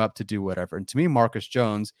free him up to do whatever. And to me, Marcus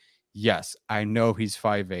Jones, yes, I know he's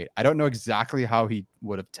 5'8". I don't know exactly how he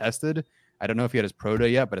would have tested. I don't know if he had his pro day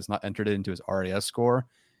yet, but it's not entered into his RAS score.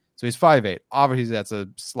 So he's 5'8". Obviously, that's a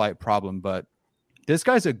slight problem, but this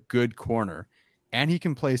guy's a good corner, and he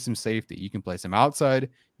can play some safety. You can place him outside.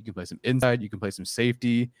 You can place him inside. You can play some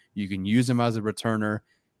safety. You can use him as a returner.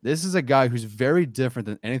 This is a guy who's very different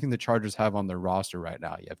than anything the Chargers have on their roster right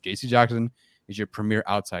now. You have J.C. Jackson is your premier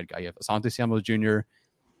outside guy. You have Asante Samuel Jr.,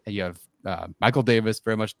 and you have Michael Davis,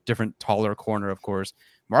 very much different, taller corner, of course.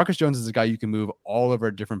 Marcus Jones is a guy you can move all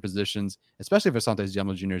over different positions, especially if Asante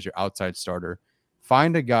Samuel Jr. is your outside starter.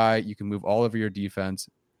 Find a guy you can move all over your defense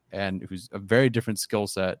and who's a very different skill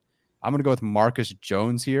set. I'm going to go with Marcus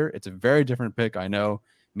Jones here. It's a very different pick, I know.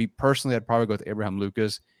 Me personally, I'd probably go with Abraham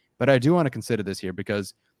Lucas, but I do want to consider this here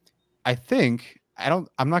because I'm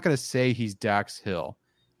not going to say he's Dax Hill,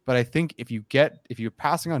 but I think if you're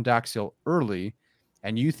passing on Dax Hill early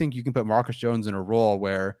and you think you can put Marcus Jones in a role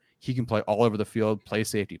where he can play all over the field, play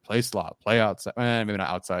safety, play slot, play outside, maybe not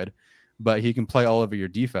outside, but he can play all over your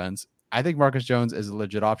defense. I think Marcus Jones is a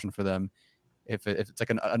legit option for them if it's like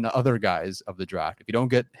an other guys of the draft. If you don't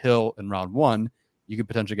get Hill in round 1, you could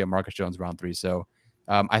potentially get Marcus Jones round 3. So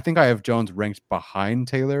I think I have Jones ranked behind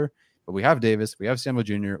Taylor, but we have Davis, we have Samuel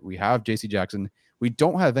Jr., we have J.C. Jackson. We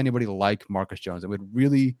don't have anybody like Marcus Jones. It would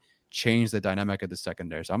really change the dynamic of the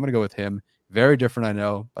secondary. So I'm going to go with him. Very different, I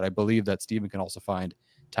know, but I believe that Steven can also find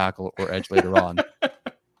tackle or edge later on.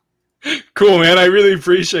 Cool, man. I really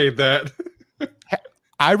appreciate that.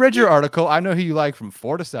 I read your article. I know who you like from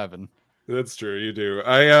 4 to 7. That's true. You do.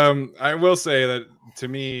 I will say that to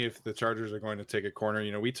me, if the Chargers are going to take a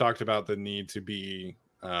corner, we talked about the need to be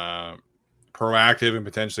proactive and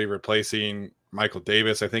potentially replacing Michael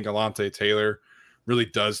Davis. I think Alontae Taylor really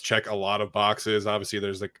does check a lot of boxes. Obviously,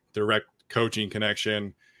 there's like direct coaching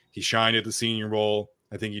connection. He shined at the senior role.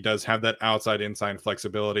 I think he does have that outside inside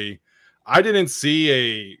flexibility. I didn't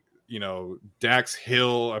see Dax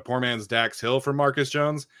Hill, a poor man's Dax Hill for Marcus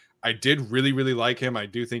Jones. I did really, really like him. I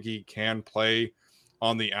do think he can play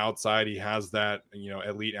on the outside. He has that,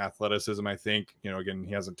 elite athleticism. I think, again,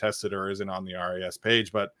 he hasn't tested or isn't on the RAS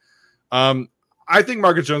page, but I think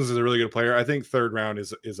Marcus Jones is a really good player. I think third round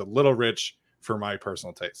is a little rich for my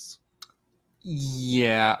personal tastes.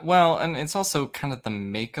 Yeah, well, and it's also kind of the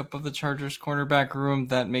makeup of the Chargers cornerback room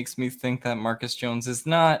that makes me think that Marcus Jones is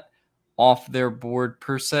not off their board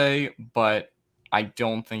per se, but I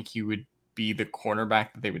don't think he would be the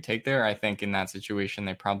cornerback that they would take there. I think in that situation,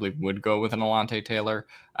 they probably would go with an Alontae Taylor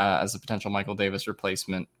as a potential Michael Davis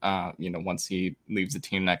replacement, once he leaves the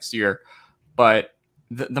team next year. But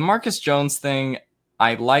the Marcus Jones thing,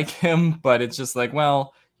 I like him, but it's just like,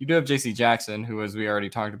 well, you do have J.C. Jackson, who, as we already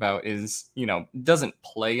talked about, is, doesn't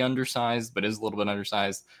play undersized, but is a little bit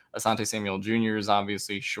undersized. Asante Samuel Jr. is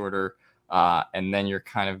obviously shorter. And then you're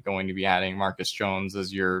kind of going to be adding Marcus Jones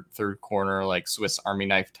as your third corner, like Swiss Army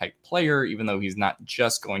knife type player, even though he's not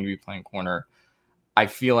just going to be playing corner. I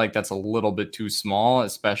feel like that's a little bit too small,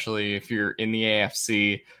 especially if you're in the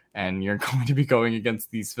AFC and you're going to be going against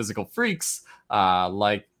these physical freaks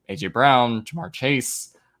like A.J. Brown, Jamar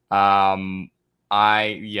Chase. That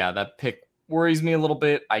pick worries me a little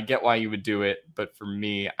bit. I get why you would do it, but for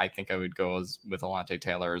me, I think I would go with Alontae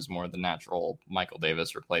Taylor as more the natural Michael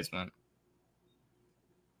Davis replacement.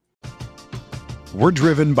 We're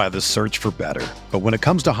driven by the search for better. But when it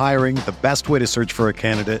comes to hiring, the best way to search for a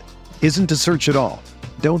candidate isn't to search at all.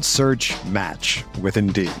 Don't search, match with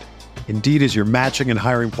Indeed. Indeed is your matching and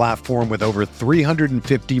hiring platform with over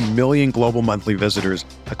 350 million global monthly visitors,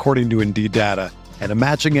 according to Indeed data, and a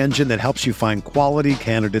matching engine that helps you find quality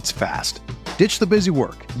candidates fast. Ditch the busy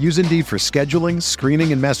work. Use Indeed for scheduling,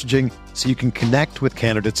 screening, and messaging so you can connect with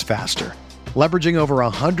candidates faster. Leveraging over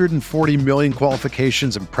 140 million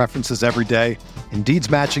qualifications and preferences every day, Indeed's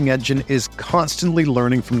matching engine is constantly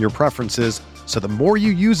learning from your preferences, so the more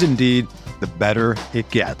you use Indeed, the better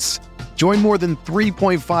it gets. Join more than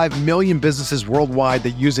 3.5 million businesses worldwide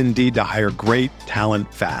that use Indeed to hire great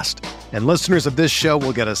talent fast. And listeners of this show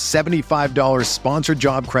will get a $75 sponsored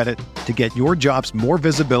job credit to get your jobs more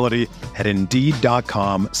visibility at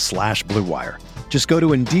Indeed.com/Blue Wire. Just go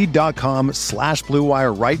to Indeed.com/Blue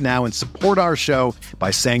Wire right now and support our show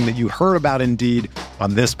by saying that you heard about Indeed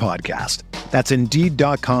on this podcast. That's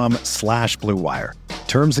Indeed.com/Blue Wire.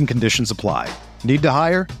 Terms and conditions apply. Need to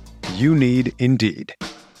hire? You need Indeed.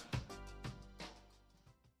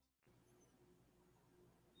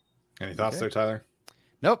 Any thoughts there, Tyler?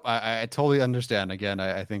 Nope, I totally understand. Again,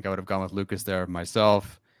 I think I would have gone with Lucas there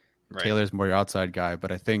myself. Right. Taylor's more your outside guy,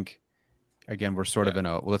 but I think, again, we're sort of in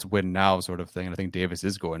a let's win now sort of thing. And I think Davis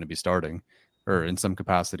is going to be starting or in some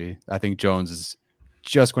capacity. I think Jones is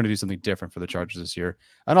just going to do something different for the Chargers this year.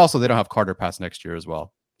 And also, they don't have Carter past next year as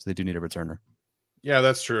well. So they do need a returner. Yeah,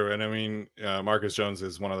 that's true. And I mean, Marcus Jones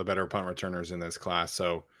is one of the better punt returners in this class.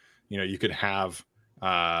 So, you could have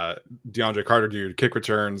DeAndre Carter do your kick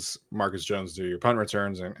returns, Marcus Jones do your punt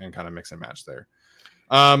returns, and kind of mix and match there.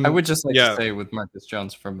 I would just like to say with Marcus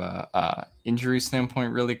Jones from a injury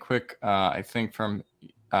standpoint, really quick, I think from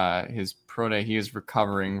his pro day, he is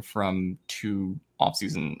recovering from 2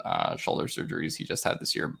 offseason shoulder surgeries he just had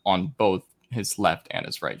this year on both his left and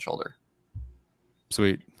his right shoulder.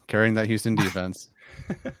 Sweet. Carrying that Houston defense.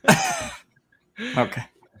 Okay.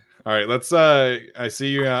 All right, let's I see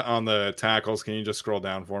you on the tackles. Can you just scroll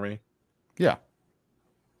down for me? Yeah.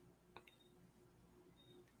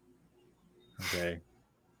 Okay.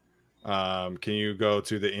 Can you go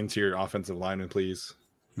to the interior offensive lineman, please?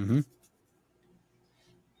 Mm-hmm.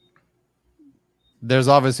 There's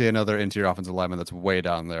obviously another interior offensive lineman that's way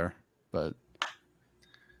down there, but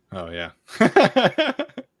oh yeah.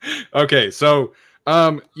 Okay, so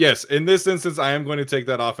yes, in this instance, I am going to take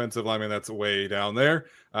that offensive lineman that's way down there.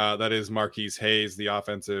 That is Marquise Hayes, the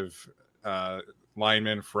offensive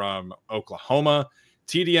lineman from Oklahoma.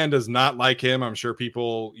 TDN does not like him. I'm sure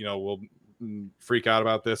people, will freak out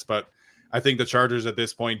about this, but I think the Chargers at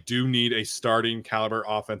this point do need a starting caliber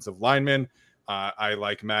offensive lineman. I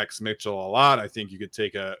like Max Mitchell a lot. I think you could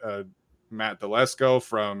take a Matt Delesko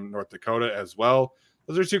from North Dakota as well.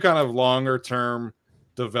 Those are 2 kind of longer term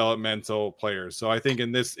developmental players. So I think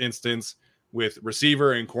in this instance, with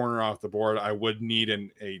receiver and corner off the board, I would need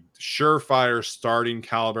a surefire starting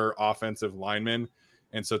caliber offensive lineman.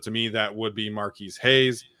 And so to me, that would be Marquise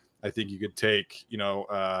Hayes. I think you could take,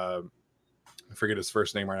 I forget his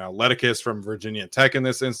first name right now, Leticus from Virginia Tech in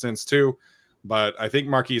this instance too. But I think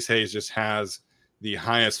Marquise Hayes just has the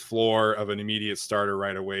highest floor of an immediate starter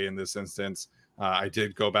right away in this instance. I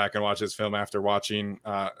did go back and watch his film after watching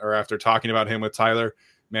or after talking about him with Tyler.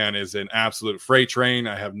 Man is an absolute freight train.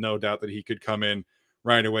 I have no doubt that he could come in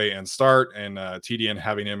right away and start. And TDN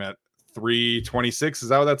having him at 326, is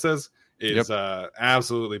that what that says? Is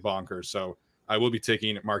absolutely bonkers. So I will be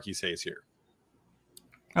taking Marquise Hayes here.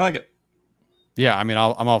 I like it. Yeah, I mean,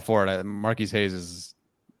 I'm all for it. Marquise Hayes is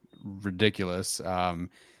ridiculous.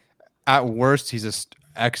 At worst, he's an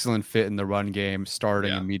excellent fit in the run game,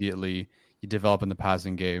 starting immediately. You develop in the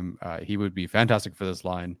passing game. He would be fantastic for this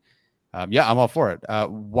line. Yeah, I'm all for it.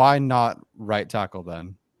 Why not right tackle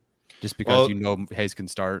then? Just because Hayes can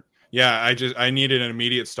start. Yeah, I needed an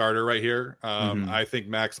immediate starter right here. I think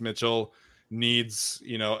Max Mitchell needs,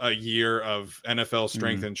 a year of NFL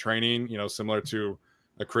strength and training, similar to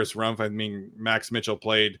a Chris Rumph. I mean, Max Mitchell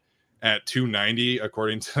played at 290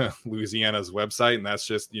 according to Louisiana's website, and that's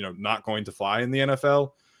just, not going to fly in the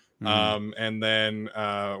NFL. And then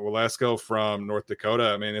Walesko from North Dakota.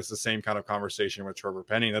 I mean, it's the same kind of conversation with Trevor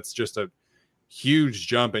Penning. That's just a huge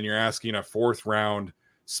jump, and you're asking a 4th round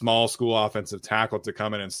small school offensive tackle to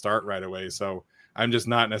come in and start right away. So I'm just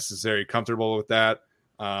not necessarily comfortable with that.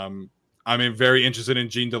 I'm very interested in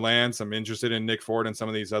Gene DeLance. I'm interested in Nick Ford and some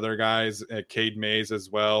of these other guys, Cade Mays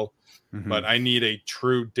as well. But I need a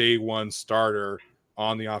true day one starter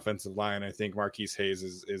on the offensive line. I think Marquise Hayes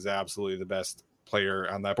is absolutely the best player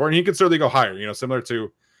on that board. And he could certainly go higher, similar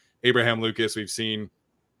to Abraham Lucas. We've seen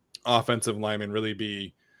offensive linemen really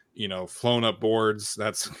be, flown up boards.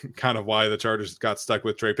 That's kind of why the Chargers got stuck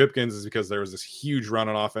with Trey Pipkins, is because there was this huge run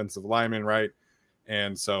on offensive linemen, right?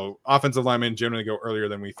 And so offensive linemen generally go earlier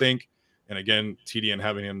than we think. And again, TDN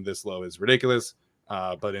having him this low is ridiculous.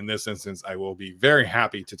 But in this instance, I will be very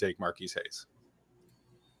happy to take Marquise Hayes.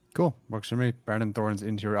 Cool. Works for me. Brandon Thorne's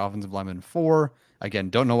interior offensive lineman 4. Again,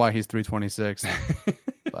 don't know why he's 326,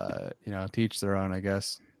 but, teach their own, I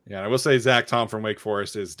guess. Yeah, and I will say Zach Tom from Wake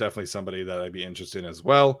Forest is definitely somebody that I'd be interested in as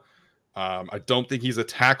well. I don't think he's a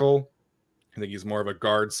tackle. I think he's more of a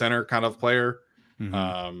guard center kind of player.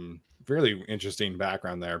 Really interesting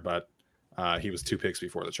background there, but he was 2 picks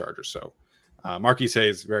before the Chargers. So Marquise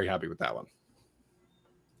Hayes, very happy with that one.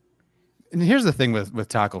 And here's the thing with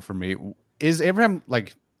tackle for me. Is Abraham,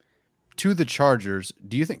 to the Chargers,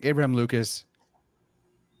 do you think Abraham Lucas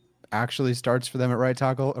actually starts for them at right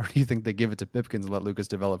tackle, or do you think they give it to Pipkins and let Lucas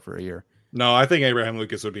develop for a year? No, I think Abraham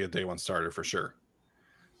Lucas would be a day one starter for sure.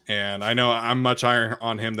 And I know I'm much higher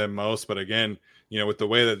on him than most, but again, with the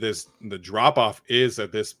way that the drop off is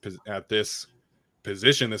at this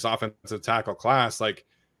position, this offensive tackle class. Like,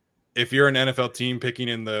 if you're an NFL team picking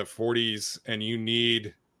in the 40s and you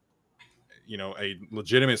need, a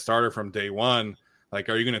legitimate starter from day one, like,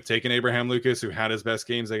 are you going to take an Abraham Lucas who had his best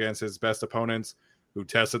games against his best opponents, who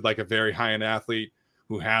tested like a very high-end athlete,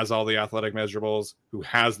 who has all the athletic measurables, who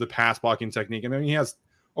has the pass blocking technique? I mean, he has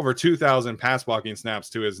over 2,000 pass blocking snaps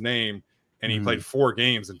to his name, and he played 4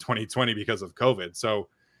 games in 2020 because of COVID. So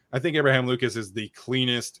I think Abraham Lucas is the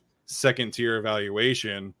cleanest second-tier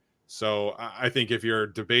evaluation. So I think if you're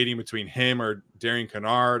debating between him or Darian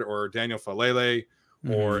Kennard or Daniel Falele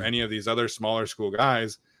or any of these other smaller school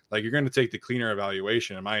guys, like, you're going to take the cleaner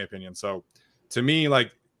evaluation, in my opinion. So to me,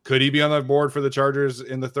 like, could he be on the board for the Chargers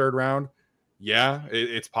in the 3rd round? Yeah,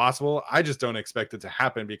 it's possible. I just don't expect it to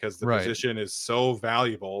happen because the position is so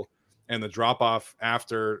valuable, and the drop off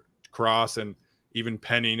after Cross and even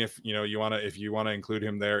Penning, if you want to include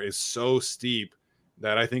him there, is so steep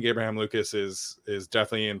that I think Abraham Lucas is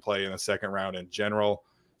definitely in play in the 2nd round in general.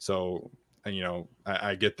 So,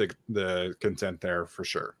 I get the content there for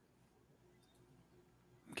sure.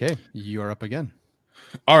 Okay, you're up again.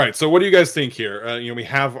 All right, so what do you guys think here? We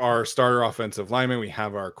have our starter offensive lineman, we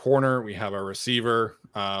have our corner, we have our receiver.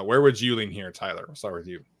 Where would you lean here, Tyler? I'll start with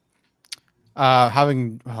you. Let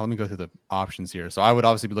me go through the options here. So I would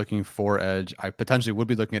obviously be looking for edge. I potentially would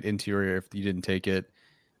be looking at interior if you didn't take it.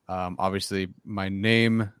 Obviously, my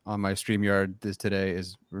name on my StreamYard today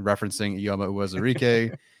is referencing Ioma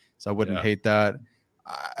Uwazurike, so I wouldn't hate that.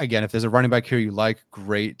 Again, if there's a running back here you like,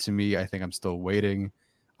 great. To me, I think I'm still waiting.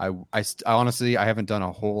 I honestly, I haven't done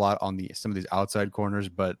a whole lot on some of these outside corners,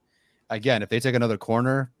 but again, if they take another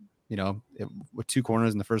corner, with 2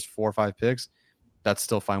 corners in the first 4 or 5 picks, that's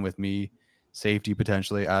still fine with me. Safety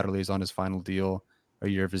potentially. Adderley's on his final deal, a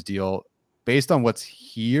year of his deal. Based on what's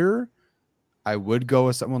here, I would go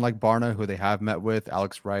with someone like Barna, who they have met with.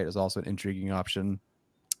 Alex Wright is also an intriguing option.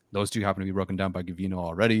 Those 2 happen to be broken down by Gavino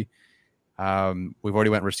already. We've already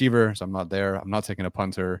went receiver, so I'm not there. I'm not taking a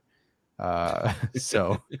punter. I'm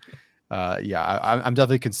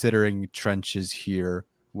definitely considering trenches here,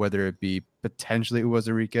 whether it be potentially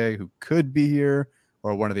Uwazurike, who could be here,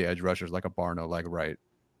 or one of the edge rushers like a Barno, like Wright.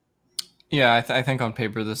 Yeah, I think on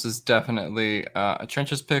paper this is definitely a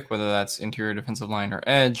trenches pick, whether that's interior defensive line or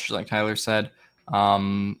edge, like Tyler said.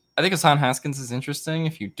 I think Hassan Haskins is interesting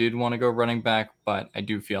if you did want to go running back, but I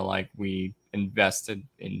do feel like we invested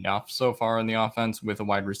enough so far in the offense with a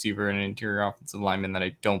wide receiver and an interior offensive lineman that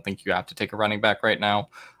I don't think you have to take a running back right now,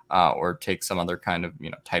 or take some other kind of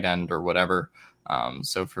tight end or whatever.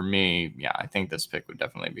 So for me, I think this pick would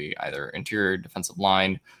definitely be either interior defensive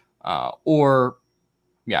line, or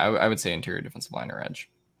I would say interior defensive line or edge.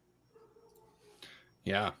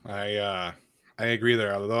 Yeah, I agree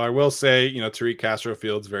there. Although I will say, Tariq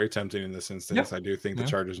Castro-Field's very tempting in this instance. I do think the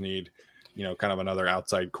Chargers need, kind of another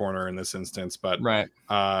outside corner in this instance. But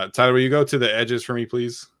Tyler, will you go to the edges for me,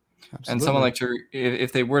 please? Absolutely. And someone like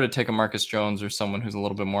if they were to take a Marcus Jones or someone who's a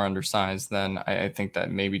little bit more undersized, then I think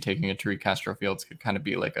that maybe taking a Tariq Castro-Fields could kind of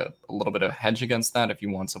be like a little bit of a hedge against that if you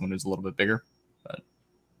want someone who's a little bit bigger. But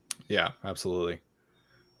yeah, absolutely.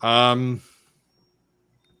 All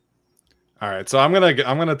right, so I'm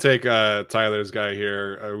gonna take Tyler's guy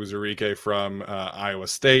here, Uwazurike from Iowa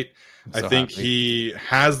State. I think he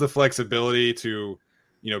has the flexibility to,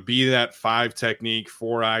 be that 5 technique,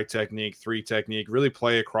 4-eye technique, 3 technique, really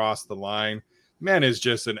play across the line. Man is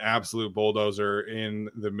just an absolute bulldozer in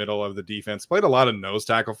the middle of the defense. Played a lot of nose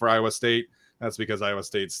tackle for Iowa State. That's because Iowa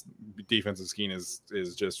State's defensive scheme is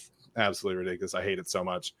just absolutely ridiculous. I hate it so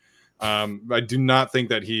much. I do not think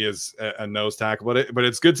that he is a nose tackle, but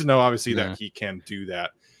it's good to know, obviously, that he can do that.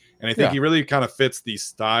 And I think he really kind of fits the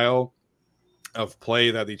style of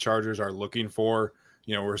play that the Chargers are looking for.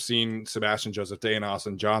 We're seeing Sebastian Joseph Day and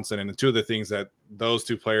Austin Johnson, and the 2 of the things that those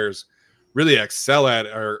 2 players really excel at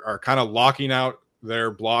are kind of locking out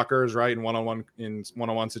their blockers, right, in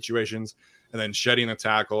one-on-one situations, and then shedding a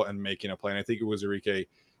tackle and making a play. And I think Uwazurike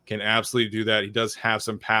can absolutely do that. He does have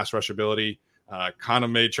some pass rush ability. Kind of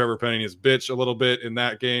made Trevor Penning his bitch a little bit in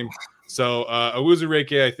that game. So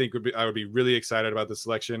Uwazurike, I think I would be really excited about the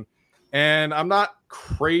selection. And I'm not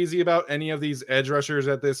crazy about any of these edge rushers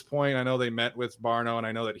at this point. I know they met with Barno, and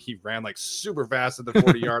I know that he ran like super fast at the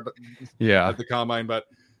 40-yard at the combine. But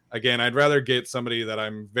again, I'd rather get somebody that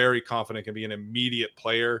I'm very confident can be an immediate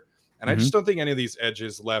player. And I just don't think any of these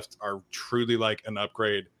edges left are truly like an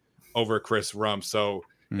upgrade over Chris Rump. So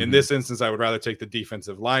in this instance, I would rather take the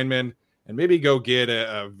defensive lineman and maybe go get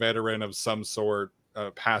a veteran of some sort,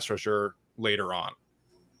 pass rusher later on.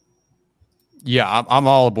 Yeah, I'm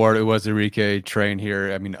all aboard. It was Uwazurike train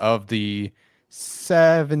here. I mean, of the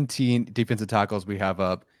 17 defensive tackles we have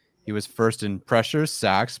up, He was first in pressure,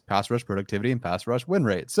 sacks, pass rush productivity, and pass rush win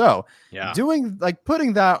rate. So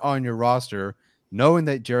putting that on your roster, knowing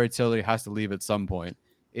that Jerry Tillery has to leave at some point,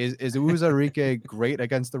 is Uzarike great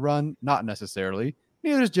against the run? Not necessarily.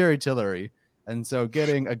 Neither is Jerry Tillery. And so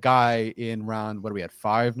getting a guy in round, what are we at,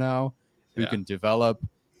 5 now, who can develop,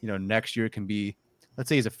 next year can be, let's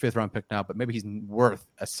say he's a 5th round pick now, but maybe he's worth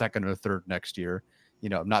a 2nd or 3rd next year.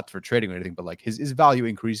 Not for trading or anything, but like his value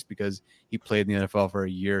increased because he played in the NFL for a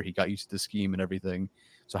year. He got used to the scheme and everything.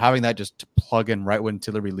 So having that just to plug in right when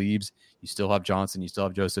Tillery leaves, you still have Johnson, you still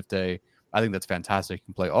have Joseph Day. I think that's fantastic. You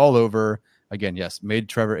can play all over. Again, yes, made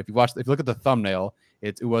Trevor. If you look at the thumbnail,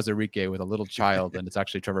 it was Enrique with a little child, and it's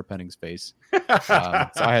actually Trevor Penning's face. So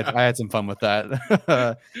I had some fun with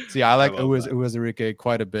that. So yeah, I like it was Enrique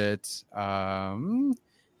quite a bit.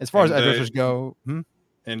 As far as edge rushers go.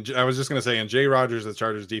 And I was just going to say, and Jay Rogers, the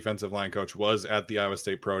Chargers defensive line coach, was at the Iowa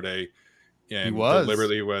State Pro Day and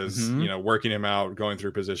deliberately was, working him out, going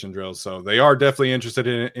through position drills. So they are definitely interested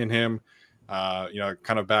in him.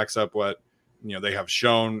 Kind of backs up what, they have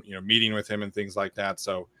shown, meeting with him and things like that.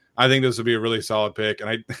 So I think this would be a really solid pick.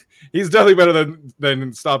 And he's definitely better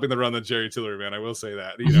than stopping the run than Jerry Tillery, man. I will say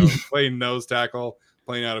that, playing nose tackle,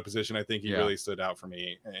 playing out of position. I think he really stood out for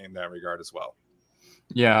me in that regard as well.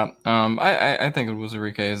 Yeah, I think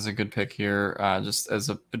Enrique is a good pick here, just as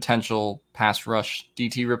a potential pass rush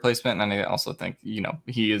DT replacement. And I also think,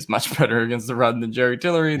 he is much better against the run than Jerry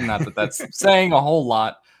Tillery. Not that that's saying a whole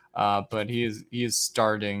lot, but he is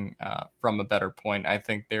starting from a better point, I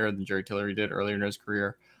think, there than Jerry Tillery did earlier in his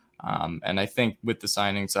career. And I think with the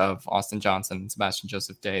signings of Austin Johnson and Sebastian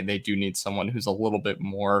Joseph Day, they do need someone who's a little bit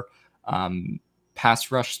more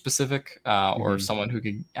pass rush specific, or someone who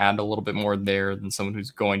could add a little bit more there than someone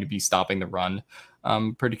who's going to be stopping the run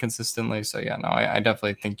pretty consistently. So yeah, no, I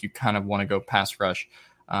definitely think you kind of want to go pass rush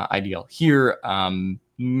ideal here.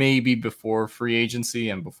 Maybe before free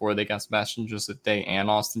agency and before they got Sebastian Joseph Day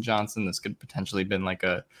and Austin Johnson, this could potentially been like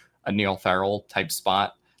a Neil Farrell type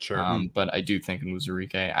spot. Sure. But I do think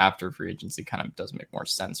Enrique after free agency kind of does make more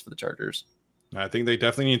sense for the Chargers. I think they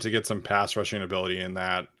definitely need to get some pass rushing ability in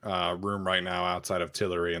that room right now outside of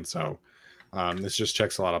Tillery. And so this just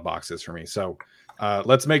checks a lot of boxes for me. So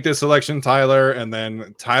let's make this selection, Tyler, and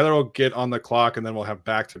then Tyler will get on the clock, and then we'll have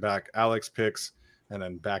back-to-back Alex picks, and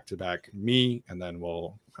then back-to-back me, and then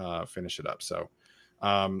we'll finish it up. So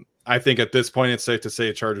I think at this point, it's safe to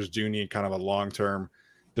say Chargers do need kind of a long-term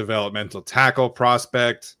developmental tackle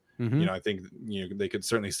prospect. I think they could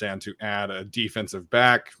certainly stand to add a defensive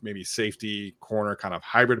back, maybe safety, corner, kind of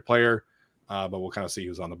hybrid player. But we'll kind of see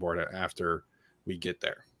who's on the board after we get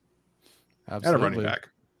there. Absolutely. And a running back.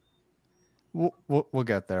 We'll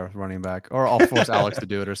get there with running back, or I'll force Alex to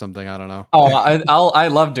do it or something. I don't know. Oh, I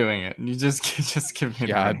love doing it. You just give me.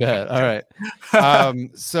 Yeah, I bet. All right.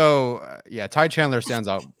 Ty Chandler stands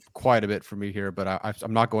out quite a bit for me here, but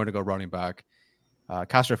I'm not going to go running back.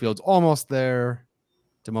 Castro Fields almost there.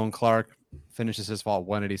 Damone Clark finishes his fall at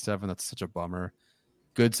 187. That's such a bummer.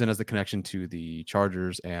 Goodson has the connection to the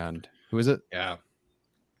Chargers, and who is it? Yeah.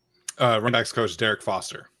 Running backs coach Derek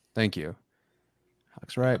Foster. Thank you.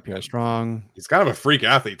 Alex Wright, Pierre Strong. He's kind of a freak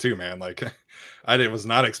athlete too, man. Like I was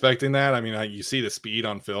not expecting that. I mean, you see the speed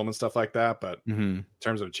on film and stuff like that, but in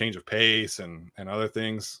terms of change of pace and other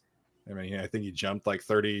things, I mean, I think he jumped like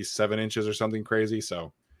 37 inches or something crazy.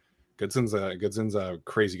 So Goodson's a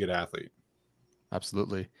crazy good athlete.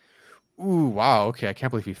 Absolutely. Ooh, wow. Okay, I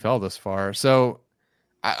can't believe he fell this far. So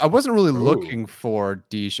I wasn't really looking for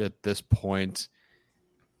Deesh at this point.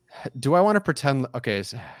 Do I want to pretend? Okay,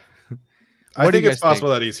 so I think it's possible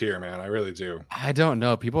that he's here, man. I really do. I don't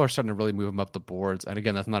know. People are starting to really move him up the boards. And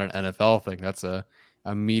again, that's not an NFL thing. That's a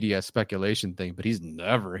media speculation thing, but he's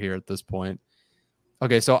never here at this point.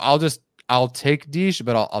 Okay, so I'll take Deesh,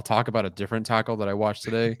 but I'll talk about a different tackle that I watched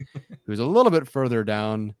today who's a little bit further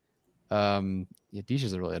down. Deesh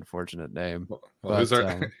is a really unfortunate name.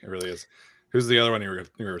 It really is. Who's the other one you were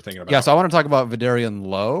thinking about? Yeah, so I want to talk about Vidarian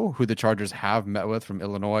Lowe, who the Chargers have met with from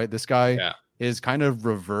Illinois. This guy is kind of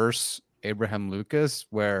reverse Abraham Lucas,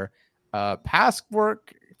 where pass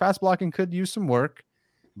blocking could use some work,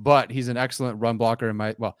 but he's an excellent run blocker.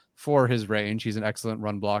 For his range, he's an excellent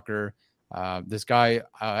run blocker. This guy,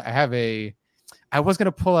 I was going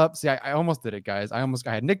to pull up. See, I almost did it, guys. I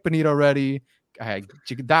had Nick Bonito ready. I had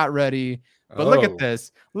that ready. But look at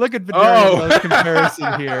this. Look at Vidarian's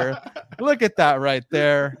comparison here. Look at that right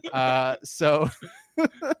there. So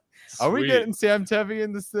are we getting Sam Tevi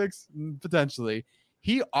in the 6? Potentially.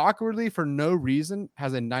 He awkwardly, for no reason,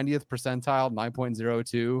 has a 90th percentile,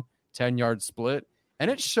 9.02, 10-yard split. And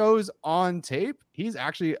it shows on tape. He's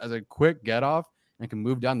actually, as a quick get off, and can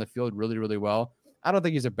move down the field really, really well. I don't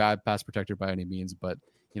think he's a bad pass protector by any means, but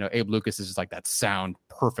Abe Lucas is just like that sound,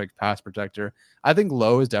 perfect pass protector. I think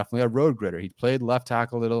Lowe is definitely a road gritter. He played left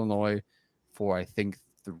tackle at Illinois for, I think,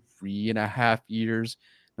 3.5 years,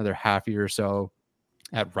 another half year or so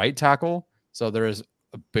at right tackle. So there is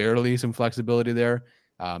barely some flexibility there.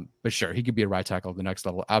 But sure, he could be a right tackle at the next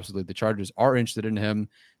level. Absolutely. The Chargers are interested in him.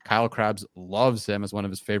 Kyle Krabs loves him as one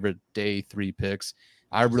of his favorite day 3 picks.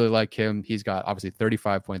 I really like him. He's got obviously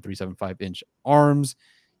 35.375 inch arms.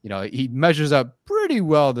 He measures up pretty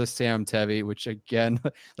well to Sam Tevi, which again,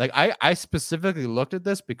 like I specifically looked at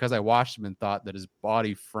this because I watched him and thought that his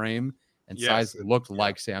body frame and size looked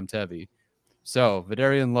like Sam Tevi. So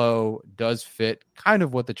Vidarian Lowe does fit kind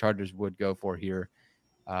of what the Chargers would go for here.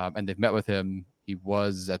 And they've met with him. He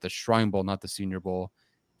was at the Shrine Bowl, not the Senior Bowl.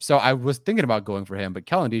 So I was thinking about going for him, but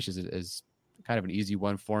Kellen Diesch is kind of an easy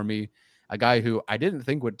one for me. A guy who I didn't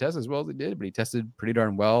think would test as well as he did, but he tested pretty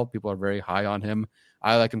darn well. People are very high on him.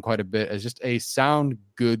 I like him quite a bit as just a sound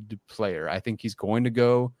good player. I think he's going to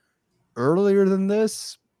go earlier than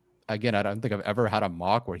this. Again, I don't think I've ever had a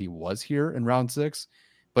mock where he was here in round 6,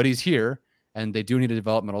 but he's here, and they do need a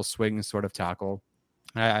developmental swing sort of tackle.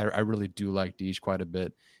 I really do like Diesch quite a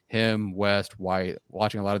bit. Him, West, White,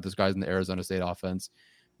 watching a lot of those guys in the Arizona State offense.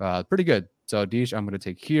 Pretty good. So Diesch, I'm going to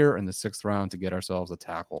take here in the 6th round to get ourselves a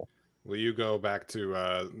tackle. Will you go back to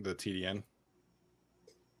the TDN?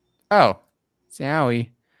 Oh,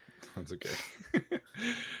 sorry. That's okay.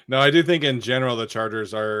 No, I do think in general the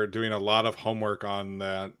Chargers are doing a lot of homework on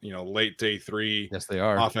that, late day 3. Yes, they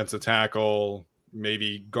are. Offensive tackle,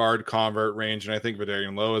 maybe guard convert range, and I think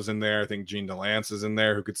Vidarian Lowe is in there. I think Gene DeLance is in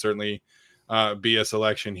there, who could certainly be a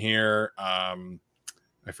selection here.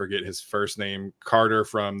 I forget his first name. Carter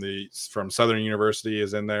from Southern University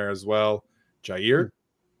is in there as well. Jair?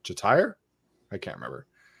 I can't remember.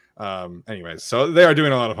 Anyways, so they are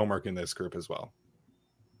doing a lot of homework in this group as well.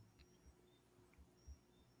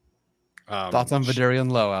 Thoughts on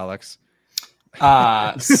Vidarian Lowe, Alex?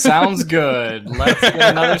 Sounds good. Let's get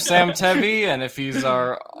another Sam Tevi, and if he's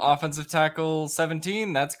our offensive tackle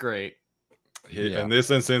 17, that's great. In this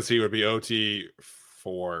instance, he would be OT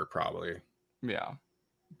 4 probably. Yeah.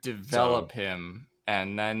 Develop him,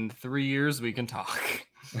 and then 3 years we can talk.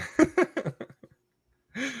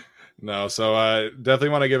 No, so definitely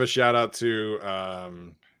want to give a shout out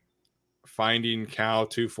to Finding Cow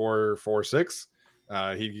 2446.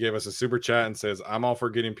 He gave us a super chat and says, "I'm all for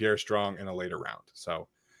getting Pierre Strong in a later round." So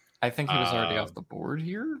I think he was already off the board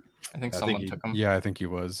here. I think someone took him. Yeah, I think he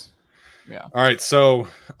was. Yeah. All right, so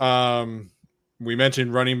we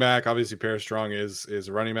mentioned running back. Obviously, Pierre Strong is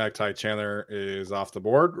a running back. Ty Chandler is off the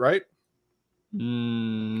board, right?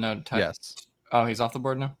 No. Yes. Oh, he's off the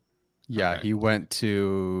board now? Yeah, Okay. he went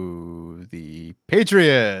to the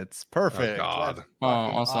Patriots. Perfect. Oh, God. That's Oh,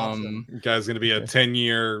 fucking awesome. Guy's going to be a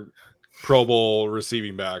 10-year Pro Bowl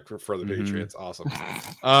receiving back for the Mhm. Patriots. Awesome.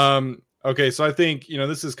 Okay, so I think,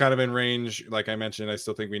 this is kind of in range. Like I mentioned, I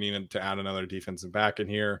still think we need to add another defensive back in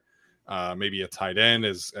here. Maybe a tight end,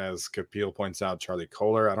 as Kapil points out, Charlie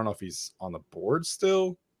Kohler. I don't know if he's on the board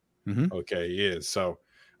still. Mhm. Okay, he is. So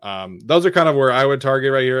those are kind of where I would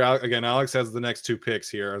target right here. Again, Alex has the next 2 picks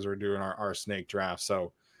here as we're doing our snake draft.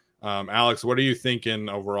 So, Alex, what are you thinking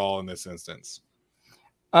overall in this instance?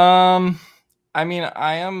 I mean,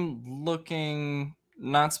 I am looking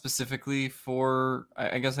not specifically for,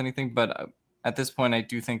 I guess, anything, but at this point, I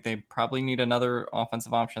do think they probably need another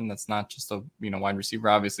offensive option that's not just a wide receiver.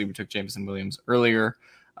 Obviously, we took Jameson Williams earlier.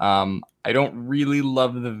 I don't really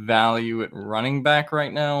love the value at running back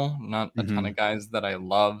right now. Not a ton of guys that I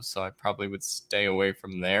love, so I probably would stay away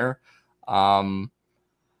from there.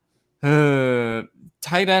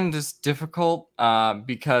 Tight end is difficult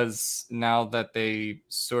because now that they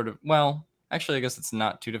sort of, well, actually, I guess it's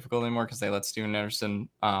not too difficult anymore because they let Steven Anderson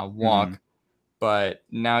walk. But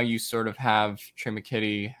now you sort of have Trey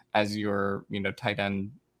McKitty as your, tight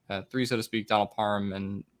end 3, so to speak. Donald Parham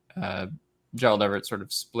and Gerald Everett sort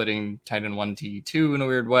of splitting tight end 1, T2 in a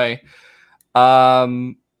weird way.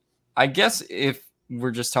 I guess if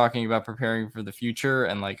we're just talking about preparing for the future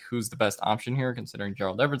and like who's the best option here, considering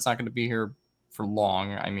Gerald Everett's not going to be here for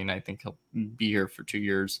long. I mean, I think he'll be here for 2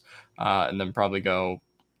 years and then probably go.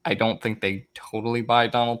 I don't think they totally buy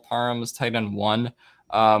Donald Parham as tight end 1.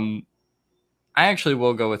 I actually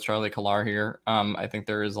will go with Charlie Kolar here. I think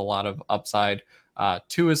there is a lot of upside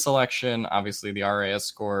to his selection. Obviously, the RAS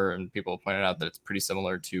score, and people have pointed out that it's pretty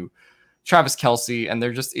similar to Travis Kelce, and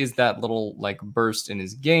there just is that little like burst in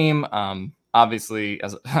his game. Obviously,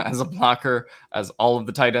 as a blocker, as all of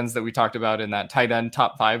the tight ends that we talked about in that tight end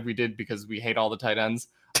top 5 we did because we hate all the tight ends.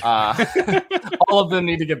 All of them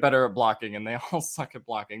need to get better at blocking, and they all suck at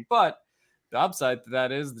blocking. But the upside to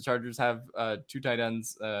that is the Chargers have 2 tight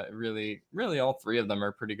ends. Really, all 3 of them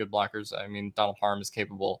are pretty good blockers. I mean, Donald Parham is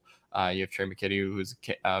capable. You have Trey McKitty, who's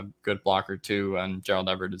a good blocker too, and Gerald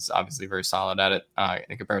Everett is obviously very solid at it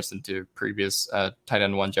in comparison to previous tight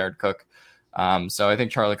end 1 Jared Cook. So I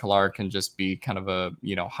think Charlie Kolar can just be kind of a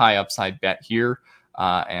high upside bet here,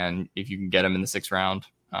 and if you can get him in the 6th round,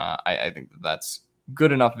 I think that's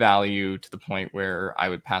good enough value to the point where I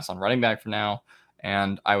would pass on running back for now,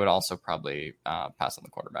 and I would also probably pass on the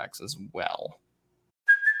quarterbacks as well.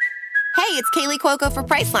 Hey, it's Kaylee Cuoco for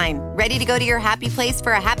Priceline. Ready to go to your happy place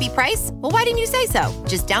for a happy price? Well, why didn't you say so?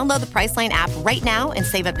 Just download the Priceline app right now and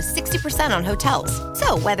save up to 60% on hotels.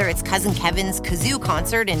 So whether it's Cousin Kevin's Kazoo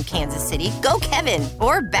Concert in Kansas City, go Kevin,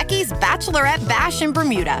 or Becky's Bachelorette Bash in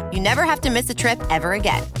Bermuda, you never have to miss a trip ever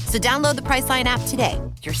again. So download the Priceline app today.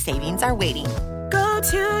 Your savings are waiting. Go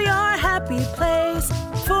to your happy place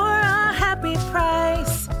for a happy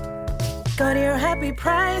price. Go to your happy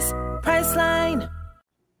price, Priceline.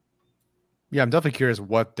 Yeah, I'm definitely curious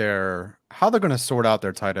how they're going to sort out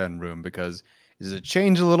their tight end room, because does it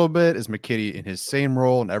change a little bit? Is McKitty in his same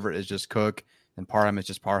role and Everett is just Cook and Parham is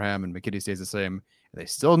just Parham and McKitty stays the same? They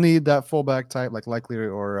still need that fullback type like Likely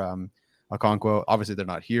or Okonkwo. Obviously, they're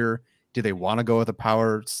not here. Do they want to go with a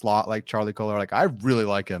power slot like Charlie Kolar? Like, I really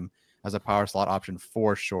like him as a power slot option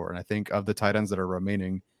for sure. And I think of the tight ends that are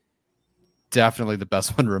remaining, definitely the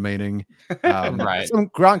best one remaining. Right.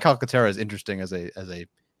 Grant Calcaterra is interesting as a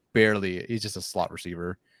barely, he's just a slot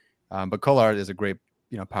receiver. But Kolar is a great,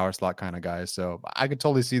 power slot kind of guy. So I could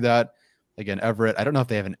totally see that. Again, Everett, I don't know if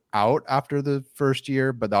they have an out after the first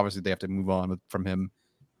year, but obviously they have to move on from him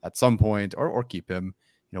at some point or keep him.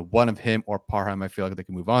 One of him or Parham, I feel like they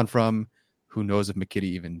can move on from. Who knows if McKitty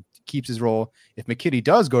even keeps his role. If McKitty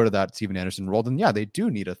does go to that Steven Anderson role, then yeah, they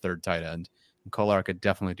do need a 3rd tight end. And Kolar could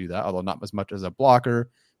definitely do that, although not as much as a blocker.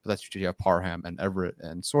 But that's usually have Parham and Everett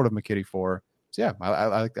and sort of McKitty for. So yeah,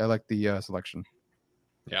 I like the selection.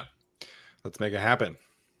 Yeah, let's make it happen.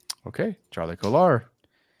 Okay, Charlie Kolar.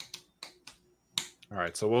 All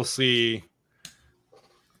right, so we'll see.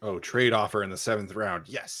 Oh, trade offer in the 7th round.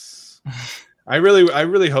 Yes. I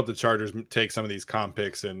really hope the Chargers take some of these comp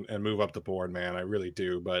picks and move up the board, man. I really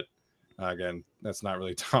do. But again, that's not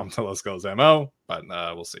really Tom Telesco's MO, but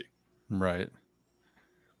we'll see. Right.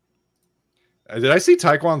 Did I see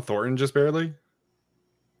Tyquan Thornton just barely?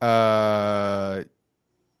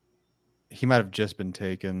 He might have just been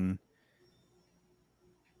taken.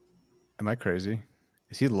 Am I crazy?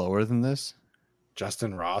 Is he lower than this?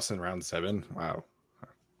 Justin Ross in round 7. Wow.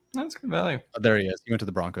 That's good value. Oh, there he is. He went to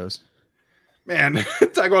the Broncos. Man,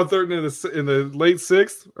 Tyquan Thornton in the late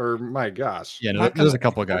 6th, or my gosh. Yeah, no, there's a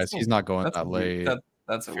couple of guys. He's not going that late.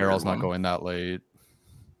 That's a Farrell's weird not going that late.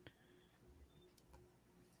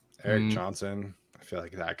 Eric Johnson. I feel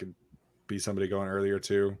like that could be somebody going earlier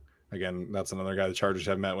too. Again, that's another guy the Chargers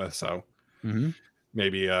have met with. So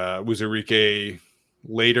maybe Wuzurike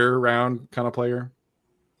later round kind of player.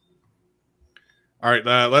 All right,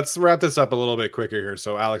 let's wrap this up a little bit quicker here.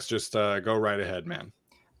 So Alex, just go right ahead, man.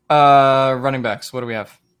 Running backs. What do we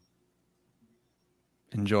have?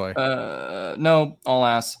 Enjoy. No, all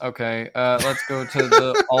ass. Okay. Let's go to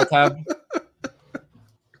the all tab.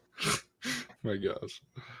 My gosh.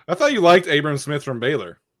 I thought you liked Abram Smith from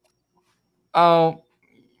Baylor. Oh,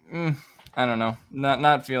 I don't know.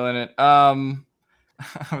 Not feeling it. I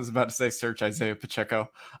was about to say search Isaiah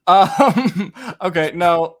Pacheco. Okay,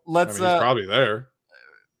 no, let's. He's probably there.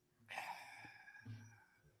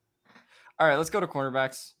 All right, let's go to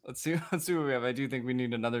cornerbacks. Let's see what we have. I do think we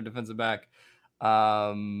need another defensive back.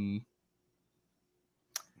 Okay,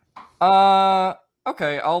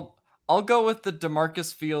 I'll go with the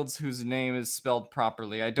DeMarcus Fields, whose name is spelled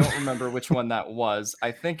properly. I don't remember which one that was.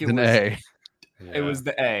 I think it was A. Yeah. It was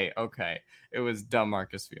the A. Okay, it was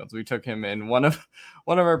DeMarcus Fields. We took him in one of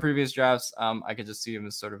our previous drafts. I could just see him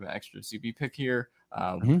as sort of an extra CB pick here.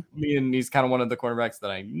 And he's kind of one of the cornerbacks that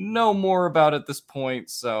I know more about at this point.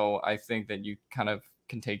 So I think that you kind of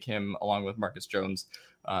can take him along with Marcus Jones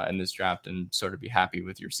in this draft and sort of be happy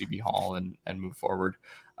with your CB haul and move forward.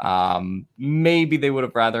 Maybe they would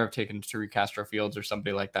have rather have taken Tariq Castro Fields or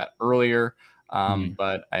somebody like that earlier.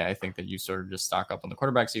 But I think that you sort of just stock up on the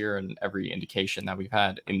quarterbacks here, and every indication that we've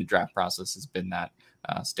had in the draft process has been that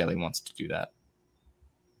Staley wants to do that.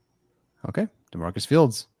 Okay, DeMarcus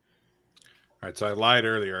Fields. All right, so I lied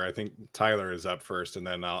earlier. I think Tyler is up first, and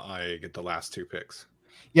then I get the last 2 picks.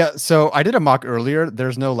 Yeah, so I did a mock earlier.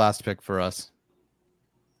 There's no last pick for us.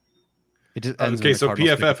 It just okay, so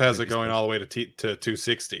PFF has it going all the way to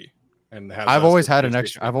 260, and I've always had an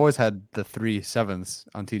extra. I've always had the 3 7ths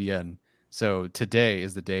on TDN. So today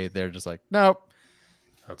is the day they're just like, nope.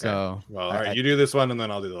 Okay. So, Well, all right, you do this one and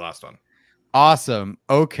then I'll do the last one. Awesome.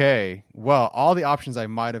 Okay. Well, all the options I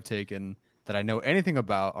might have taken that I know anything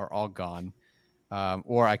about are all gone.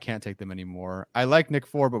 Or I can't take them anymore. I like Nick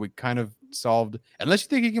Ford, but we kind of solved. Unless you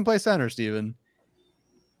think he can play center, Steven.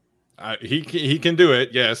 He can do it.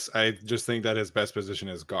 Yes, I just think that his best position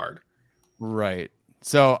is guard. Right.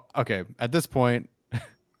 So okay, at this point,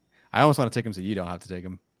 I almost want to take him so you don't have to take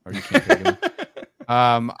him, or you can't take him.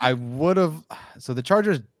 I would have. So the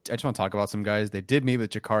Chargers. I just want to talk about some guys. They did meet with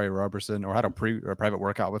Jakari Robertson, or had a private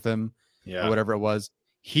workout with him, or whatever it was.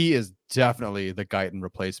 He is definitely the Guyton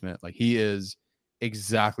replacement. Like he is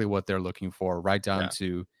exactly what they're looking for, right down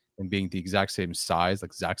to him being the exact same size, like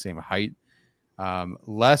exact same height.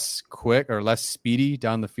 Less quick or less speedy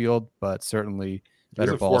down the field, but certainly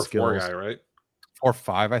better ball skills. Guy, right?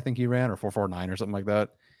 4.5, I think he ran, or 4.49 or something like that.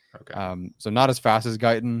 Okay. So not as fast as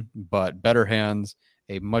Guyton, but better hands,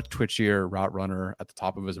 a much twitchier route runner at the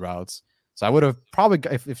top of his routes. So I would have probably,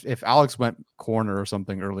 if Alex went corner or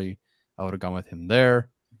something early, I would have gone with him there.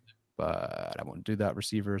 But I won't do that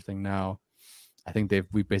receiver thing now. I think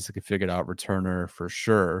we basically figured out returner for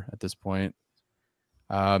sure at this point.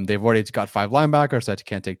 They've already got 5 linebackers, so I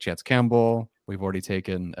can't take Chance Campbell. We've already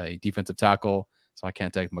taken a defensive tackle, so I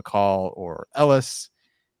can't take McCall or Ellis.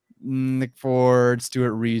 Nick Ford,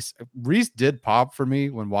 Stuart Reese. Reese did pop for me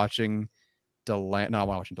when watching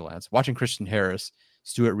watching Christian Harris.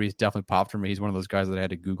 Stuart Reese definitely popped for me. He's one of those guys that I had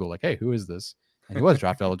to Google, like, hey, who is this? And he was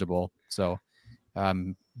draft eligible. So, but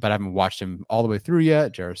I haven't watched him all the way through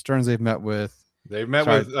yet. Jared Stearns they've met with. They've met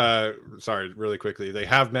with, really quickly. They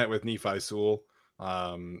have met with Nephi Sewell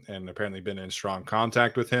and apparently been in strong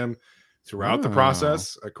contact with him throughout the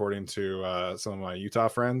process, according to some of my Utah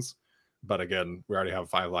friends. But again, we already have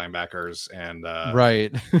 5 linebackers and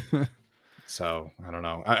right. So I don't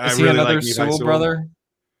know. Is I he really another like Sewell brother?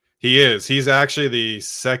 He is. He's actually the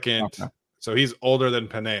second. Okay. So he's older than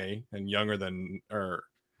Panay and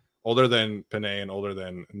older than Panay and older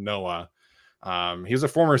than Noah. He's a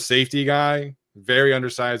former safety guy, very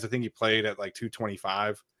undersized. I think he played at like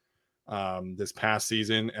 225 this past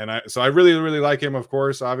season. And I really, really like him. Of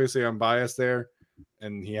course, obviously I'm biased there,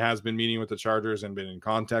 and he has been meeting with the Chargers and been in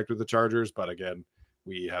contact with the Chargers. But again,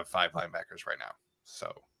 we have 5 linebackers right now.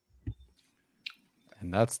 So.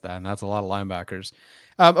 And that's a lot of linebackers.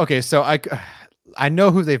 Okay. So I know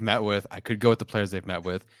who they've met with. I could go with the players they've met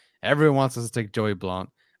with. Everyone wants us to take Joey Blount.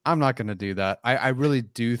 I'm not going to do that. I really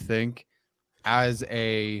do think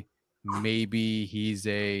maybe he's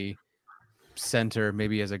a center,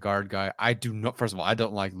 maybe as a guard guy. I do not. First of all, I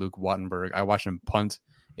don't like Luke Wattenberg. I watched him punt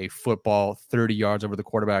a football 30 yards over the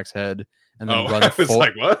quarterback's head and then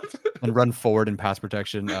run forward in pass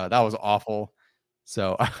protection. That was awful.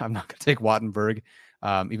 So I'm not going to take Wattenberg,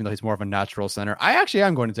 even though he's more of a natural center. I actually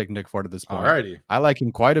am going to take Nick Ford at this point. Alrighty. I like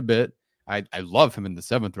him quite a bit. I love him in the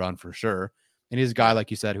 7th round for sure. And he's a guy, like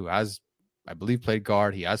you said, who has, I believe, played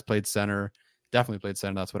guard. He has played center. Definitely played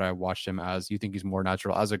center. That's what I watched him as. You think he's more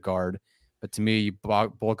natural as a guard. But to me, you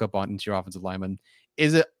bulk up on interior offensive lineman.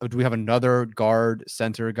 Do we have another guard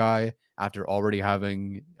center guy after already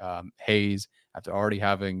having Hayes, after already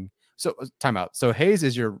having... So, timeout. So Hayes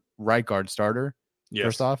is your right guard starter? Yes.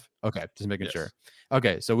 First off? Okay, just making sure.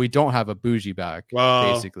 Okay, so we don't have a bougie back,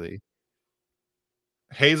 basically.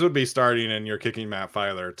 Hayes would be starting, and you're kicking Matt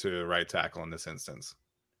Filer to right tackle in this instance.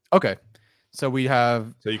 Okay, so we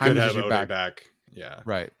have... So you could have Ode back. Yeah.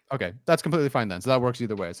 Right. Okay, that's completely fine then. So that works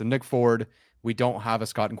either way. So Nick Ford, we don't have a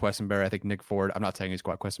Scott and Questenberry. I think Nick Ford, I'm not saying he's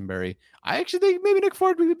Scott Questenberry. I actually think maybe Nick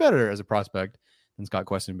Ford would be better as a prospect than Scott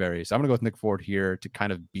Questenberry. So I'm going to go with Nick Ford here to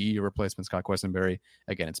kind of be a replacement Scott Questenberry.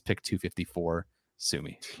 Again, it's pick 254. Sue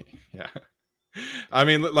me. Yeah. I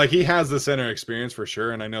mean, like, he has the center experience for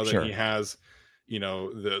sure. And I know that he has,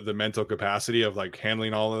 the mental capacity of like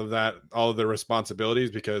handling all of that, all of the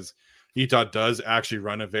responsibilities, because Utah does actually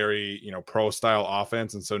run a very, pro style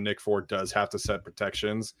offense. And so Nick Ford does have to set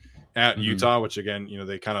protections at Utah, which again,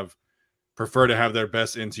 they kind of prefer to have their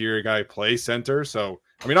best interior guy play center. So,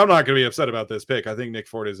 I mean, I'm not going to be upset about this pick. I think Nick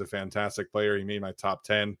Ford is a fantastic player. He made my top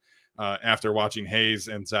 10. After watching Hayes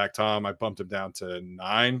and Zach Tom, I bumped him down to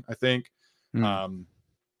 9, I think.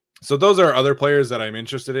 So those are other players that I'm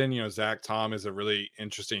interested in. Zach Tom is a really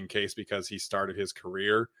interesting case because he started his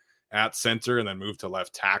career at center and then moved to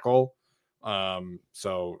left tackle.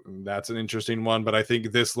 So that's an interesting one. But I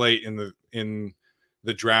think this late in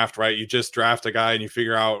the draft, right, you just draft a guy and you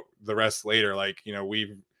figure out the rest later. Like,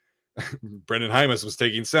 Brendan Hymas was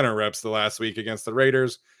taking center reps the last week against the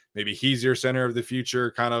Raiders. Maybe he's your center of the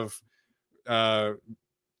future kind of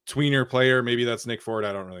tweener player. Maybe that's Nick Ford.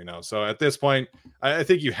 I don't really know. So at this point, I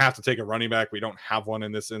think you have to take a running back. We don't have one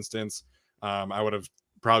in this instance. I would have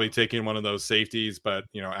probably taking one of those safeties, but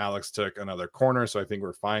Alex took another corner, so I think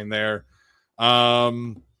we're fine there.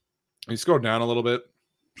 You scroll down a little bit.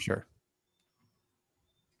 Sure.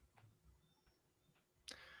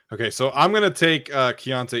 Okay, so I'm going to take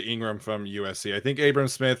Keontae Ingram from USC. I think Abram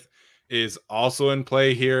Smith is also in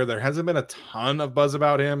play here. There hasn't been a ton of buzz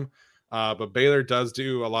about him, but Baylor does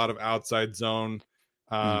do a lot of outside zone.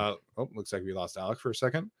 Looks like we lost Alex for a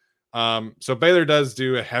second. So Baylor does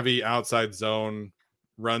do a heavy outside zone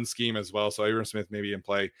run scheme as well. So Abram Smith may be in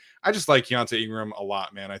play. I just like Keontae Ingram a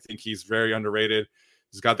lot, man. I think he's very underrated.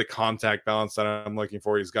 He's got the contact balance that I'm looking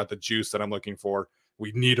for. He's got the juice that I'm looking for.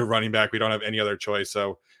 We need a running back. We don't have any other choice.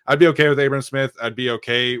 So I'd be okay with Abram Smith. I'd be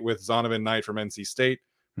okay with Zonovan Knight from NC State,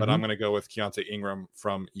 but I'm going to go with Keontae Ingram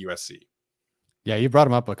from USC. Yeah, you brought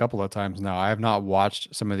him up a couple of times now. I have not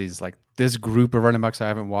watched some of these, like this group of running backs I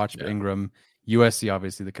haven't watched. Yeah. Ingram, USC,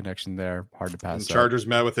 obviously the connection there, hard to pass. And Chargers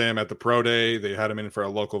met with him at the pro day. They had him in for a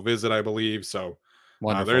local visit, I believe. So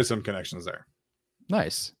there is some connections there.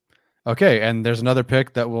 Nice. Okay, and there's another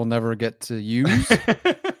pick that we'll never get to use.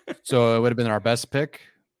 So it would have been our best pick,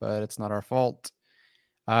 but it's not our fault.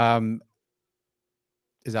 Is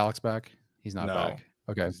Alex back? He's not back.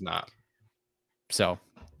 Okay. He's not. So,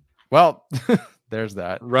 well, there's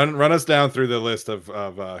that. Run us down through the list of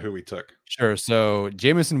who we took. Sure. So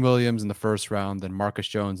Jameson Williams in the first round, then Marcus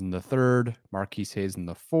Jones in the third, Marquise Hayes in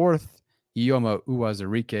the fourth, Ioma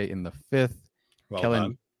Uwazurike in the fifth,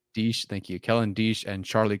 Kellen Deesh, thank you, Kellen Deesh and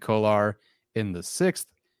Charlie Kolar in the sixth,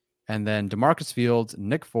 and then DeMarcus Fields,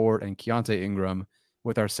 Nick Ford, and Keontae Ingram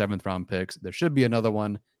with our seventh round picks. There should be another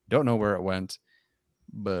one. Don't know where it went,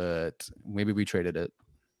 but maybe we traded it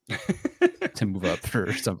to move up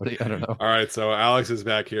for somebody. I don't know. All right, so Alex is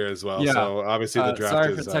back here as well. Yeah. So obviously the draft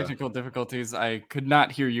sorry for technical difficulties. I could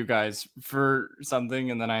not hear you guys for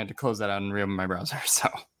something, and then I had to close that out and reopen my browser. So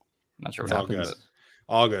I'm not sure what happened.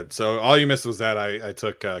 All good. So all you missed was that I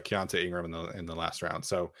took Keontae Ingram in the last round.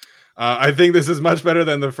 So I think this is much better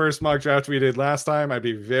than the first mock draft we did last time. I'd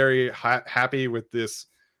be very happy with this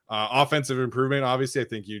offensive improvement. Obviously, I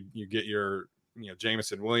think you get your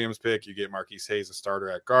Jameson Williams pick. You get Marquise Hayes, a starter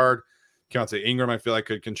at guard. Keontae Ingram, I feel like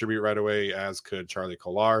could contribute right away, as could Charlie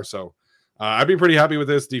Kolar. So I'd be pretty happy with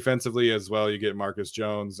this defensively as well. You get Marcus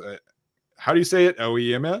Jones. How do you say it?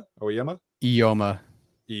 Ioma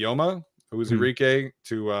Uzurike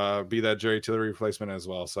to be that Jerry Tillery replacement as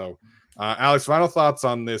well. So, Alex, final thoughts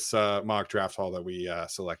on this mock draft haul that we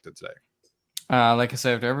selected today? Like I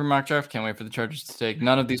said, after every mock draft, can't wait for the Chargers to take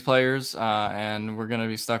none of these players, and we're going to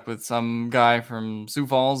be stuck with some guy from Sioux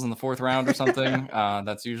Falls in the fourth round or something.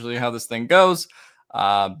 That's usually how this thing goes.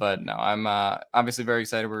 But no, I'm obviously very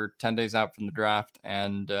excited. We're 10 days out from the draft,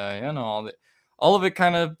 and all of it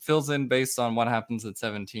kind of fills in based on what happens at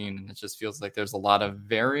 17. And it just feels like there's a lot of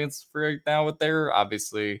variance for right now with there.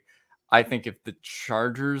 Obviously, I think if the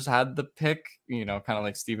Chargers had the pick, kind of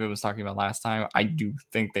like Steven was talking about last time, I do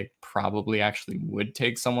think they probably actually would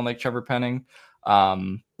take someone like Trevor Penning.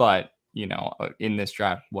 But, in this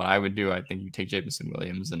draft, what I would do, I think you take Jameson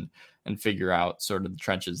Williams and figure out sort of the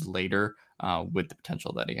trenches later with the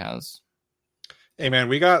potential that he has. Hey, man,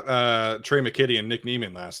 we got Trey McKitty and Nick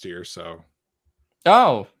Neiman last year, so.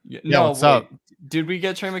 Oh, no, what's up? Did we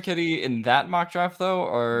get Trey McKitty in that mock draft, though,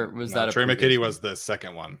 or was that Trey McKitty was the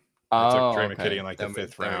second one. I took Trey McKitty in the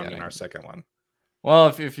fifth round in our second one. Well,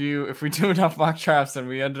 if we do enough mock drafts and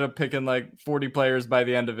we ended up picking like 40 players by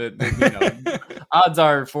the end of it, odds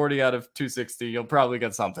are 40 out of 260, you'll probably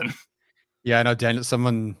get something. Yeah, I know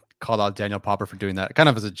someone called out Daniel Popper for doing that kind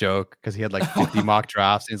of as a joke because he had like 50 mock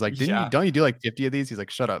drafts. And he's like, don't you do like 50 of these? He's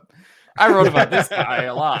like, shut up. I wrote about this guy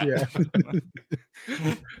a lot. Yeah.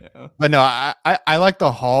 But no, I like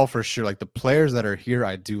the haul for sure. Like the players that are here,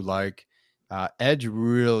 I do like. Edge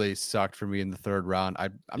really sucked for me in the third round. I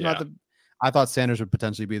thought Sanders would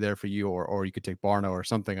potentially be there for you, or you could take Barno or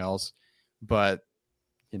something else. But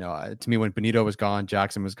to me, when Benito was gone,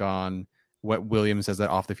 Jackson was gone. What Williams has that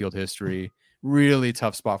off the field history. Really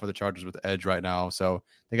tough spot for the Chargers with Edge right now. So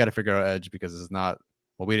they got to figure out Edge because it's not.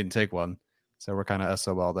 Well, we didn't take one, so we're kind of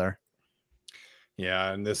SOL there.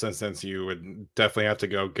 Yeah, in this instance, you would definitely have to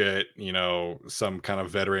go get, some kind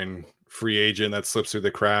of veteran free agent that slips through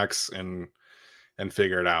the cracks and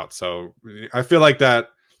figure it out. So I feel like that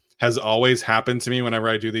has always happened to me whenever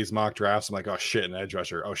I do these mock drafts. I'm like, oh shit, an edge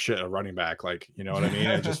rusher. Oh shit, a running back. Like, you know what I mean?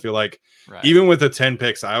 I just feel like even with the 10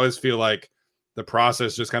 picks, I always feel like the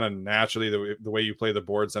process just kind of naturally, the way you play the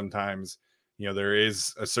board sometimes, there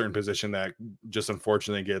is a certain position that just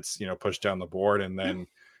unfortunately gets, pushed down the board. And then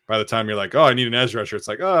by the time you're like, oh, I need an edge rusher, it's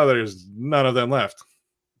like, oh, there's none of them left.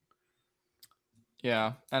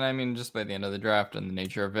 Yeah, and I mean, just by the end of the draft and the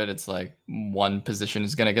nature of it, it's like one position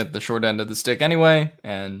is going to get the short end of the stick anyway.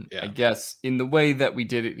 And I guess in the way that we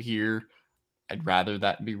did it here, I'd rather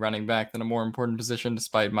that be running back than a more important position,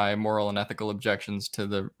 despite my moral and ethical objections to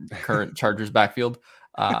the current Chargers backfield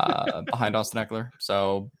behind Austin Eckler.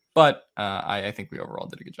 So, but I think we overall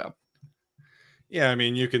did a good job. Yeah, I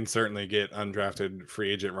mean, you can certainly get undrafted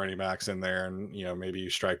free agent running backs in there, and maybe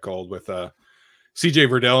you strike gold with CJ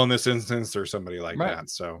Verdell in this instance or somebody like that.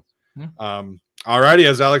 So, alrighty,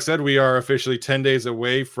 as Alex said, we are officially 10 days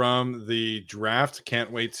away from the draft.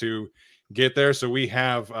 Can't wait to get there. So we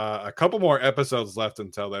have a couple more episodes left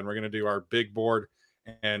until then. We're going to do our big board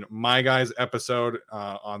and my guys episode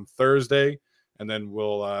on Thursday, and then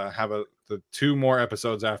we'll have the 2 more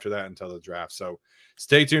episodes after that until the draft. So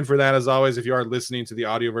stay tuned for that. As always, if you are listening to the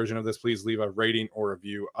audio version of this, please leave a rating or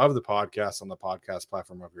review of the podcast on the podcast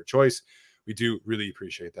platform of your choice. We do really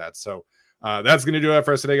appreciate that. So that's going to do it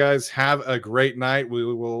for us today, guys. Have a great night. We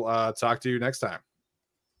will talk to you next time.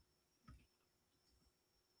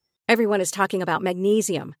 Everyone is talking about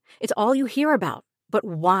magnesium. It's all you hear about. But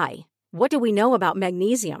why? What do we know about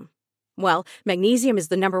magnesium? Well, magnesium is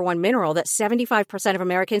the number one mineral that 75% of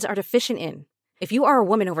Americans are deficient in. If you are a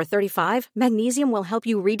woman over 35, magnesium will help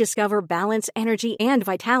you rediscover balance, energy, and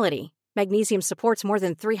vitality. Magnesium supports more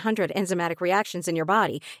than 300 enzymatic reactions in your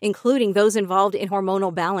body, including those involved in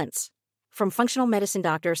hormonal balance. From functional medicine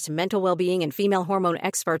doctors to mental well-being and female hormone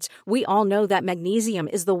experts, we all know that magnesium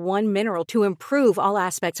is the one mineral to improve all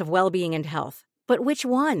aspects of well-being and health. But which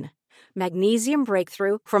one? Magnesium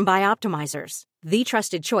Breakthrough from Bioptimizers, the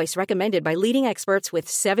trusted choice recommended by leading experts with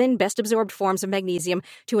 7 best-absorbed forms of magnesium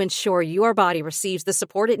to ensure your body receives the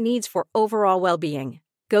support it needs for overall well-being.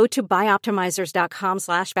 Go to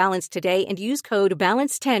bioptimizers.com/balance today and use code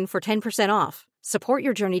BALANCE10 for 10% off. Support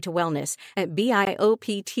your journey to wellness at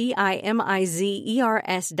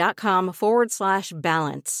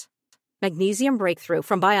bioptimizers.com/balance. Magnesium Breakthrough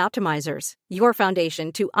from Bioptimizers, your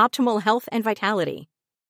foundation to optimal health and vitality.